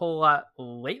doing a whole lot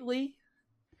lately,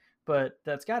 but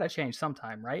that's got to change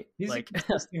sometime, right? He's a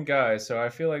consistent guy, so I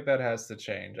feel like that has to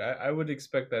change. I would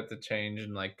expect that to change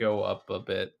and go up a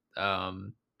bit. But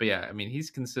yeah, I mean,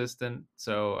 he's consistent.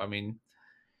 So, I mean,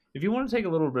 if you want to take a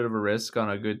little bit of a risk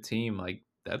on a good team,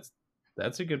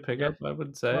 that's a good pickup, I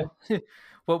would say. Well,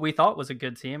 what we thought was a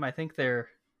good team, I think they're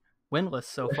winless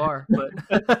so far, but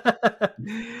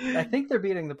I think they're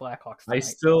beating the Blackhawks tonight.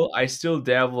 I still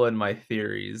dabble in my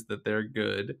theories that they're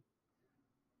good.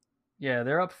 Yeah,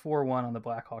 they're up 4-1 on the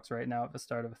Blackhawks right now at the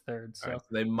start of the third, so right, so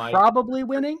they might probably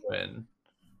win.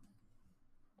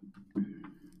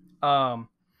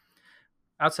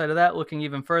 Outside of that, looking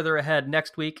even further ahead,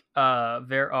 next week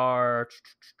there are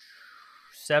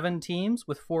 7 teams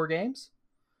with 4 games.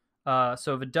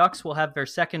 So the Ducks will have their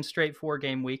second straight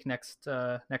 4-game week next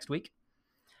week.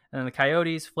 And then the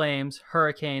Coyotes, Flames,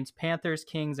 Hurricanes, Panthers,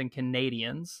 Kings, and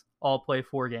Canadiens all play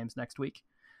 4 games next week.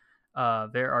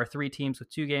 There are 3 teams with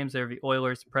 2 games. There are the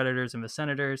Oilers, the Predators, and the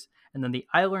Senators. And then the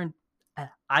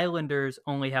Islanders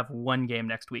only have 1 game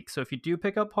next week. So if you do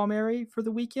pick up Palmieri for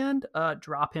the weekend,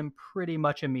 drop him pretty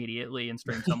much immediately and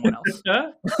stream someone else.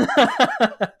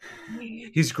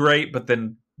 He's great, but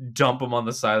then dump him on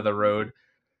the side of the road.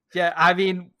 Yeah, I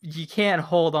mean, you can't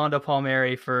hold on to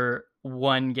Palmieri for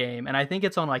 1 game. And I think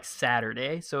it's on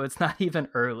Saturday, so it's not even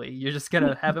early. You're just going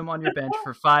to have him on your bench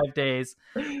for 5 days.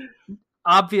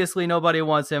 Obviously, nobody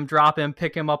wants him. Drop him,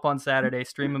 pick him up on Saturday,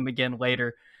 stream him again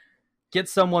later. Get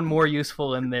someone more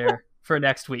useful in there for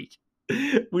next week.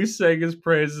 We sang his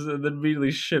praises and then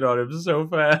immediately shit on him so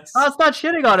fast. Oh, it's not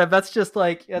shitting on him. That's just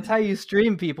that's how you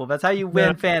stream people. That's how you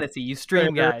win fantasy. You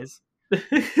stream guys. Pick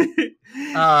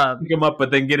him up,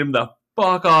 but then get him the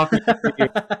fuck off.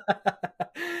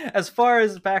 As far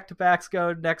as back-to-backs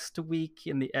go, next week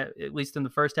at least in the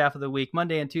first half of the week,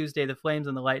 Monday and Tuesday, the Flames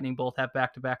and the Lightning both have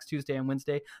back-to-backs. Tuesday and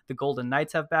Wednesday, the Golden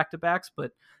Knights have back-to-backs,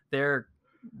 but they're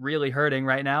really hurting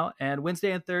right now. And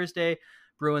Wednesday and Thursday,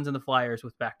 Bruins and the Flyers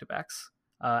with back-to-backs.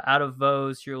 Out of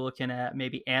those, you're looking at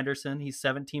maybe Anderson. He's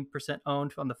 17%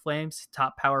 owned on the Flames,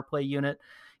 top power play unit.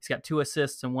 He's got 2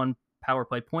 assists and 1 power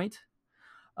play point.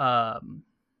 For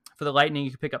the Lightning, you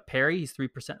can pick up Perry. He's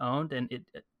 3% owned, and it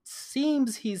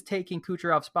seems he's taking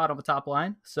Kucherov's spot on the top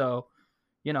line. So,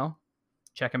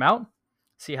 check him out,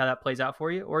 see how that plays out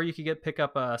for you. Or you could pick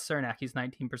up Cernak. He's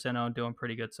 19% owned, doing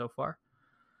pretty good so far.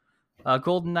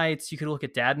 Golden Knights, you could look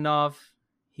at Dadonov.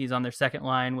 He's on their second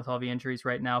line with all the injuries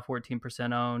right now,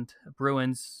 14% owned.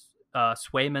 Bruins,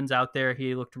 Swayman's out there.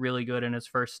 He looked really good in his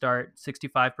first start,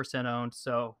 65% owned.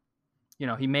 So,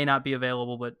 he may not be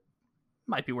available, but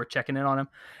might be worth checking in on him.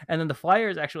 And then the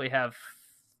Flyers actually have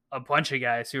a bunch of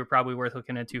guys who are probably worth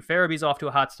looking into. Farabee's off to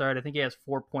a hot start. I think he has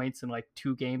 4 points in like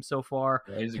 2 games so far.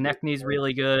 Yeah, Konechny's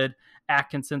really good.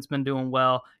 Atkinson's been doing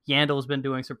well. Yandel's been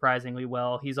doing surprisingly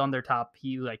well. He's on their top.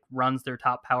 He runs their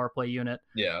top power play unit.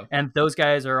 Yeah. And those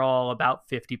guys are all about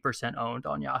 50% owned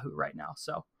on Yahoo right now.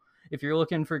 So if you're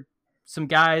looking for some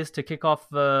guys to kick off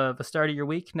the start of your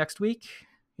week next week,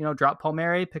 drop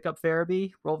Palmieri, pick up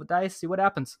Farabee, roll the dice, see what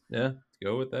happens. Yeah,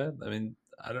 go with that. I mean,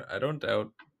 I don't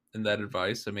doubt in that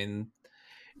advice. I mean,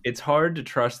 it's hard to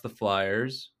trust the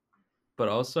Flyers, but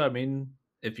also, I mean,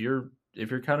 if you're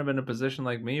kind of in a position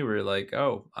like me where you're like,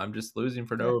 oh, I'm just losing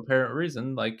for no apparent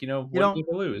reason, what do you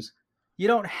lose? You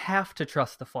don't have to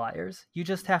trust the Flyers. You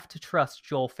just have to trust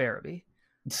Joel Farabee.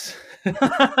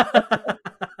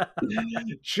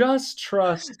 Just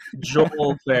trust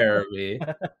Joel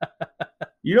Farabee.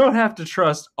 You don't have to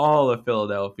trust all of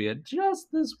Philadelphia, just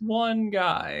this one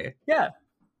guy. Yeah.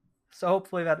 So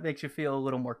hopefully that makes you feel a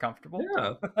little more comfortable.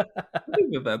 Yeah. I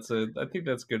think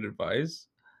that's good advice.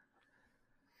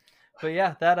 But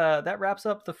yeah, that wraps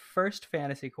up the first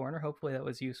fantasy corner. Hopefully that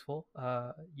was useful.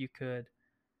 You could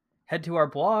head to our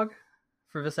blog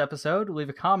for this episode, leave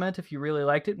a comment if you really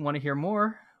liked it and want to hear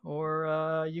more.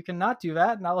 Or you can not do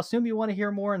that, and I'll assume you want to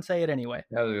hear more and say it anyway.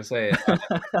 I was going to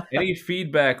say, any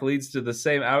feedback leads to the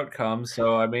same outcome,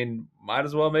 so, I mean, might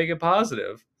as well make it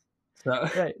positive. So.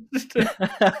 Right.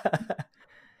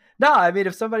 No, I mean,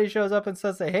 if somebody shows up and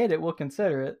says they hate it, we'll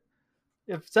consider it.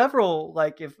 If several,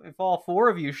 if all 4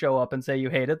 of you show up and say you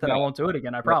hate it, then I won't do it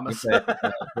again, I promise.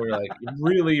 We're like,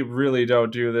 really, really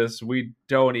don't do this. We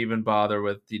don't even bother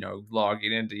with,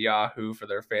 logging into Yahoo for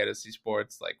their fantasy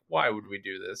sports. Like, why would we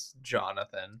do this,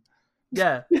 Jonathan?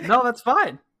 Yeah, no, that's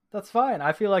fine. That's fine.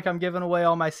 I feel like I'm giving away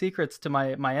all my secrets to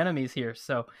my enemies here.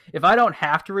 So if I don't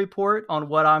have to report on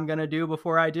what I'm going to do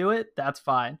before I do it, that's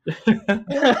fine.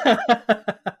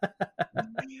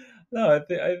 No,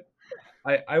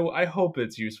 I hope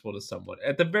it's useful to someone.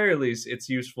 At the very least, it's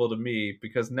useful to me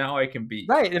because now I can beat.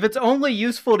 Right. If it's only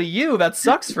useful to you, that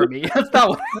sucks for me. That's not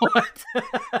what I want.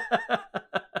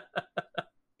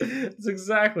 That's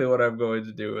exactly what I'm going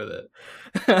to do with it.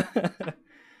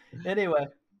 Anyway,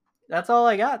 that's all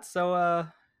I got. So,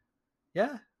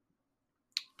 yeah.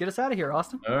 Get us out of here,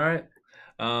 Austin. All right.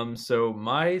 So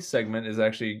my segment is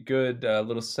actually a good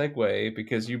little segue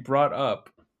because you brought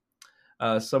up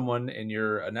someone in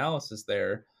your analysis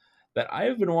there that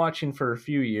I've been watching for a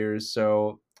few years.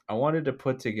 So I wanted to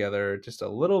put together just a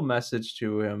little message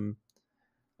to him.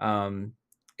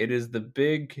 It is the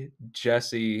big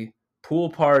Jesse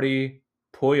Pool Party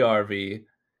Puljujarvi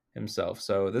himself.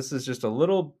 So this is just a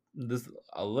little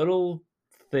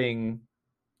thing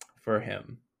for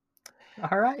him.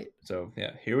 All right. So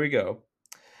yeah, here we go.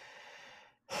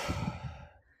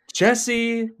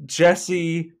 Jesse.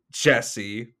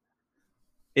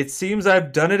 It seems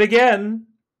I've done it again.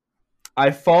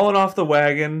 I've fallen off the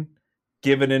wagon,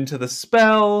 given into the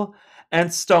spell,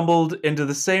 and stumbled into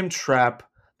the same trap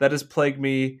that has plagued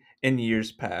me in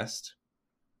years past.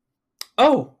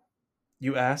 Oh,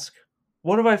 you ask,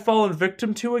 what have I fallen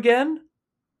victim to again?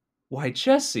 Why,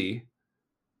 Jesse,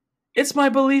 it's my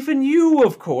belief in you,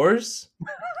 of course.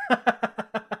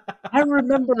 I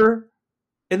remember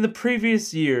in the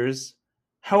previous years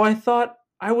how I thought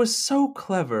I was so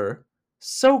clever,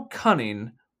 so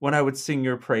cunning when I would sing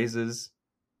your praises.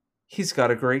 He's got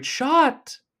a great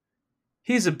shot.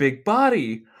 He's a big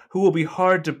body who will be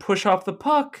hard to push off the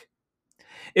puck.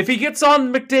 If he gets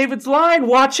on McDavid's line,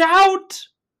 watch out!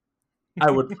 I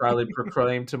would proudly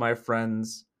proclaim to my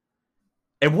friends.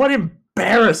 And what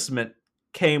embarrassment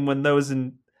came when those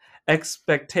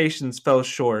expectations fell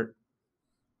short.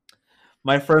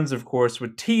 My friends, of course,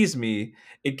 would tease me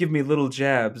and give me little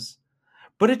jabs.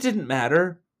 But it didn't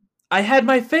matter. I had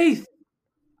my faith.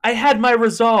 I had my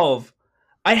resolve.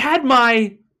 I had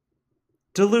my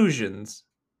delusions.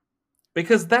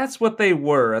 Because that's what they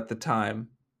were at the time.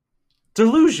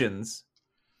 Delusions.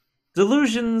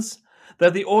 Delusions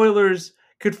that the Oilers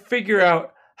could figure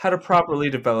out how to properly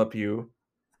develop you.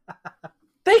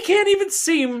 They can't even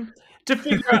seem to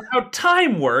figure out how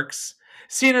time works,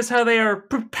 seeing as how they are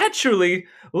perpetually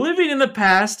living in the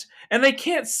past, and they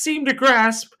can't seem to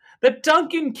grasp that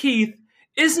Duncan Keith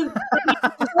isn't 20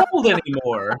 years old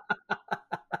anymore.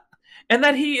 And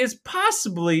that he is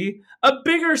possibly a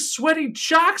bigger sweaty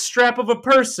jockstrap of a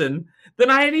person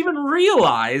than I had even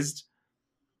realized.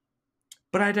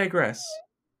 But I digress.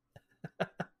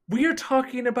 We are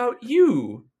talking about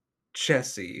you,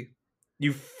 Jesse.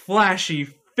 You flashy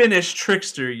Finnish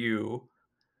trickster, you.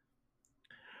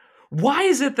 Why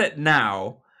is it that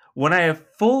now, when I have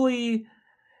fully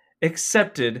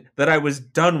accepted that I was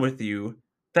done with you,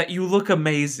 that you look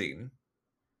amazing?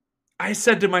 I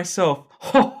said to myself,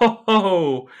 ho ho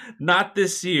ho, not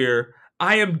this year.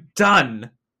 I am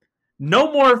done.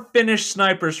 No more Finnish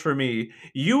snipers for me.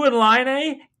 You and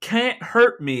Laine can't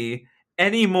hurt me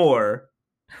anymore.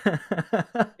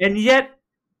 And yet,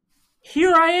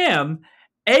 here I am,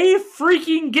 a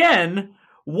freaking again,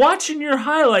 watching your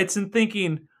highlights and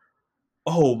thinking,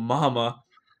 oh, mama,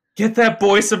 get that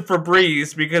boy some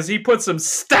Febreze because he put some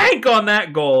stank on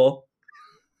that goal.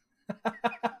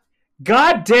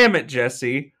 God damn it,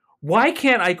 Jesse. Why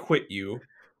can't I quit you?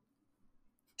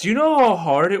 Do you know how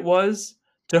hard it was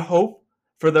to hope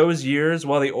for those years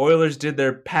while the Oilers did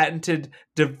their patented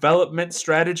development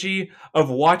strategy of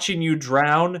watching you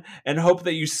drown and hope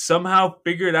that you somehow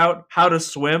figured out how to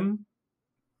swim?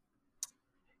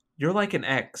 You're like an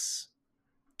ex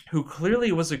who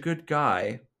clearly was a good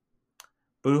guy,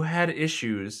 but who had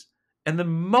issues. And the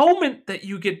moment that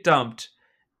you get dumped,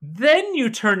 then you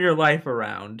turn your life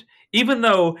around, even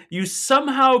though you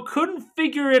somehow couldn't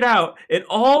figure it out in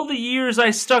all the years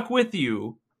I stuck with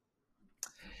you.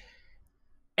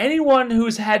 Anyone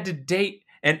who's had to date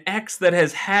an ex that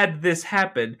has had this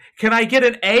happen, can I get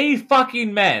an A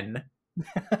fucking men?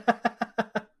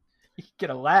 You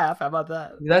get a laugh. How about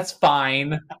that? That's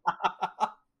fine.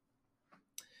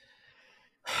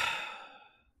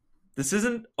 This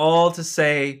isn't all to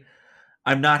say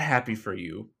I'm not happy for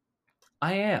you.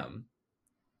 I am.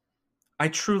 I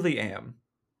truly am.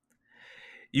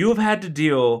 You have had to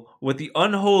deal with the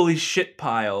unholy shit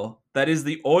pile that is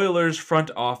the Oilers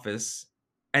front office,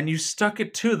 and you stuck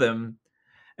it to them,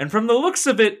 and from the looks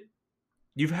of it,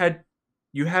 you have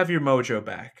your mojo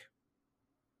back.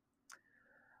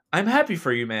 I'm happy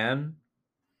for you, man,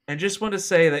 and just want to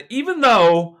say that even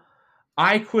though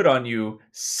I quit on you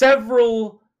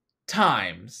several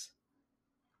times,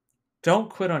 don't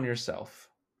quit on yourself.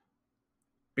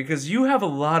 Because you have a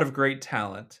lot of great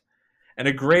talent and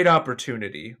a great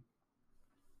opportunity.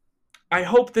 I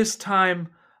hope this time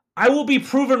I will be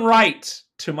proven right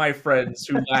to my friends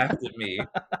who laughed at me.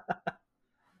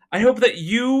 I hope that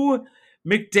you,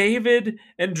 McDavid,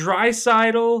 and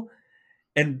Draisaitl,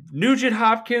 and Nugent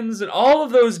Hopkins, and all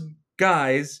of those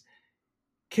guys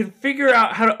can figure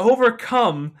out how to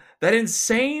overcome that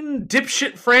insane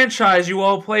dipshit franchise you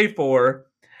all play for,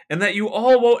 and that you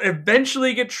all will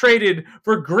eventually get traded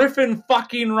for Griffin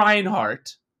fucking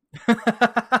Reinhart.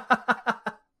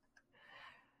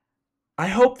 I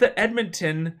hope that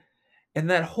Edmonton and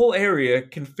that whole area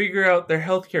can figure out their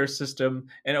healthcare system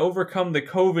and overcome the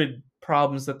COVID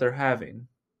problems that they're having.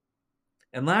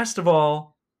 And last of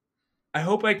all, I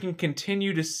hope I can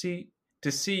continue to see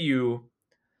you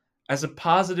as a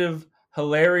positive,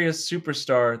 hilarious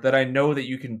superstar that I know that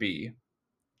you can be.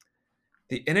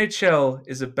 The NHL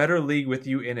is a better league with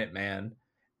you in it, man,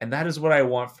 and that is what I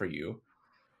want for you.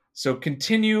 So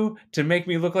continue to make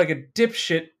me look like a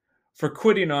dipshit for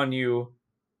quitting on you.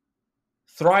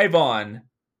 Thrive on,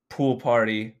 pool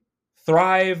party.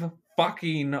 Thrive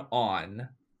fucking on.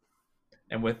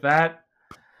 And with that,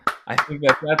 I think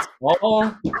that's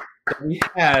all that we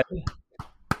had.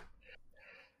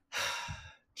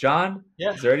 John,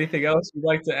 Yeah. Is there anything else you'd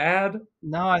like to add?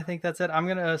 No, I think that's it. I'm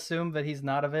going to assume that he's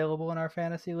not available in our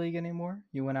fantasy league anymore.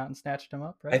 You went out and snatched him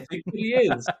up, right? I think that he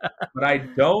is, but I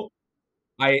don't.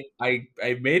 I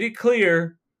made it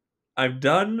clear I'm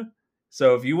done.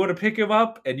 So if you want to pick him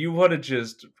up and you want to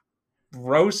just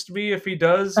roast me if he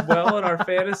does well in our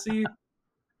fantasy,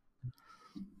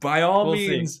 by all We'll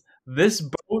means, see. this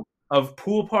boat of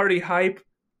pool party hype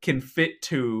can fit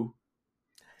two.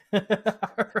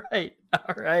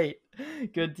 All right.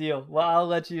 Good deal. Well, I'll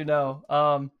let you know.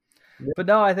 But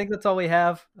no, I think that's all we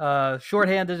have.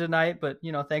 Shorthanded tonight, but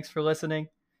thanks for listening.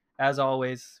 As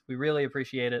always, we really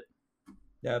appreciate it.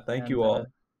 Yeah, thank you all.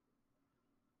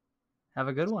 Have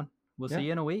a good one. We'll Yeah. see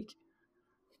you in a week.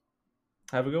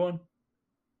 Have a good one.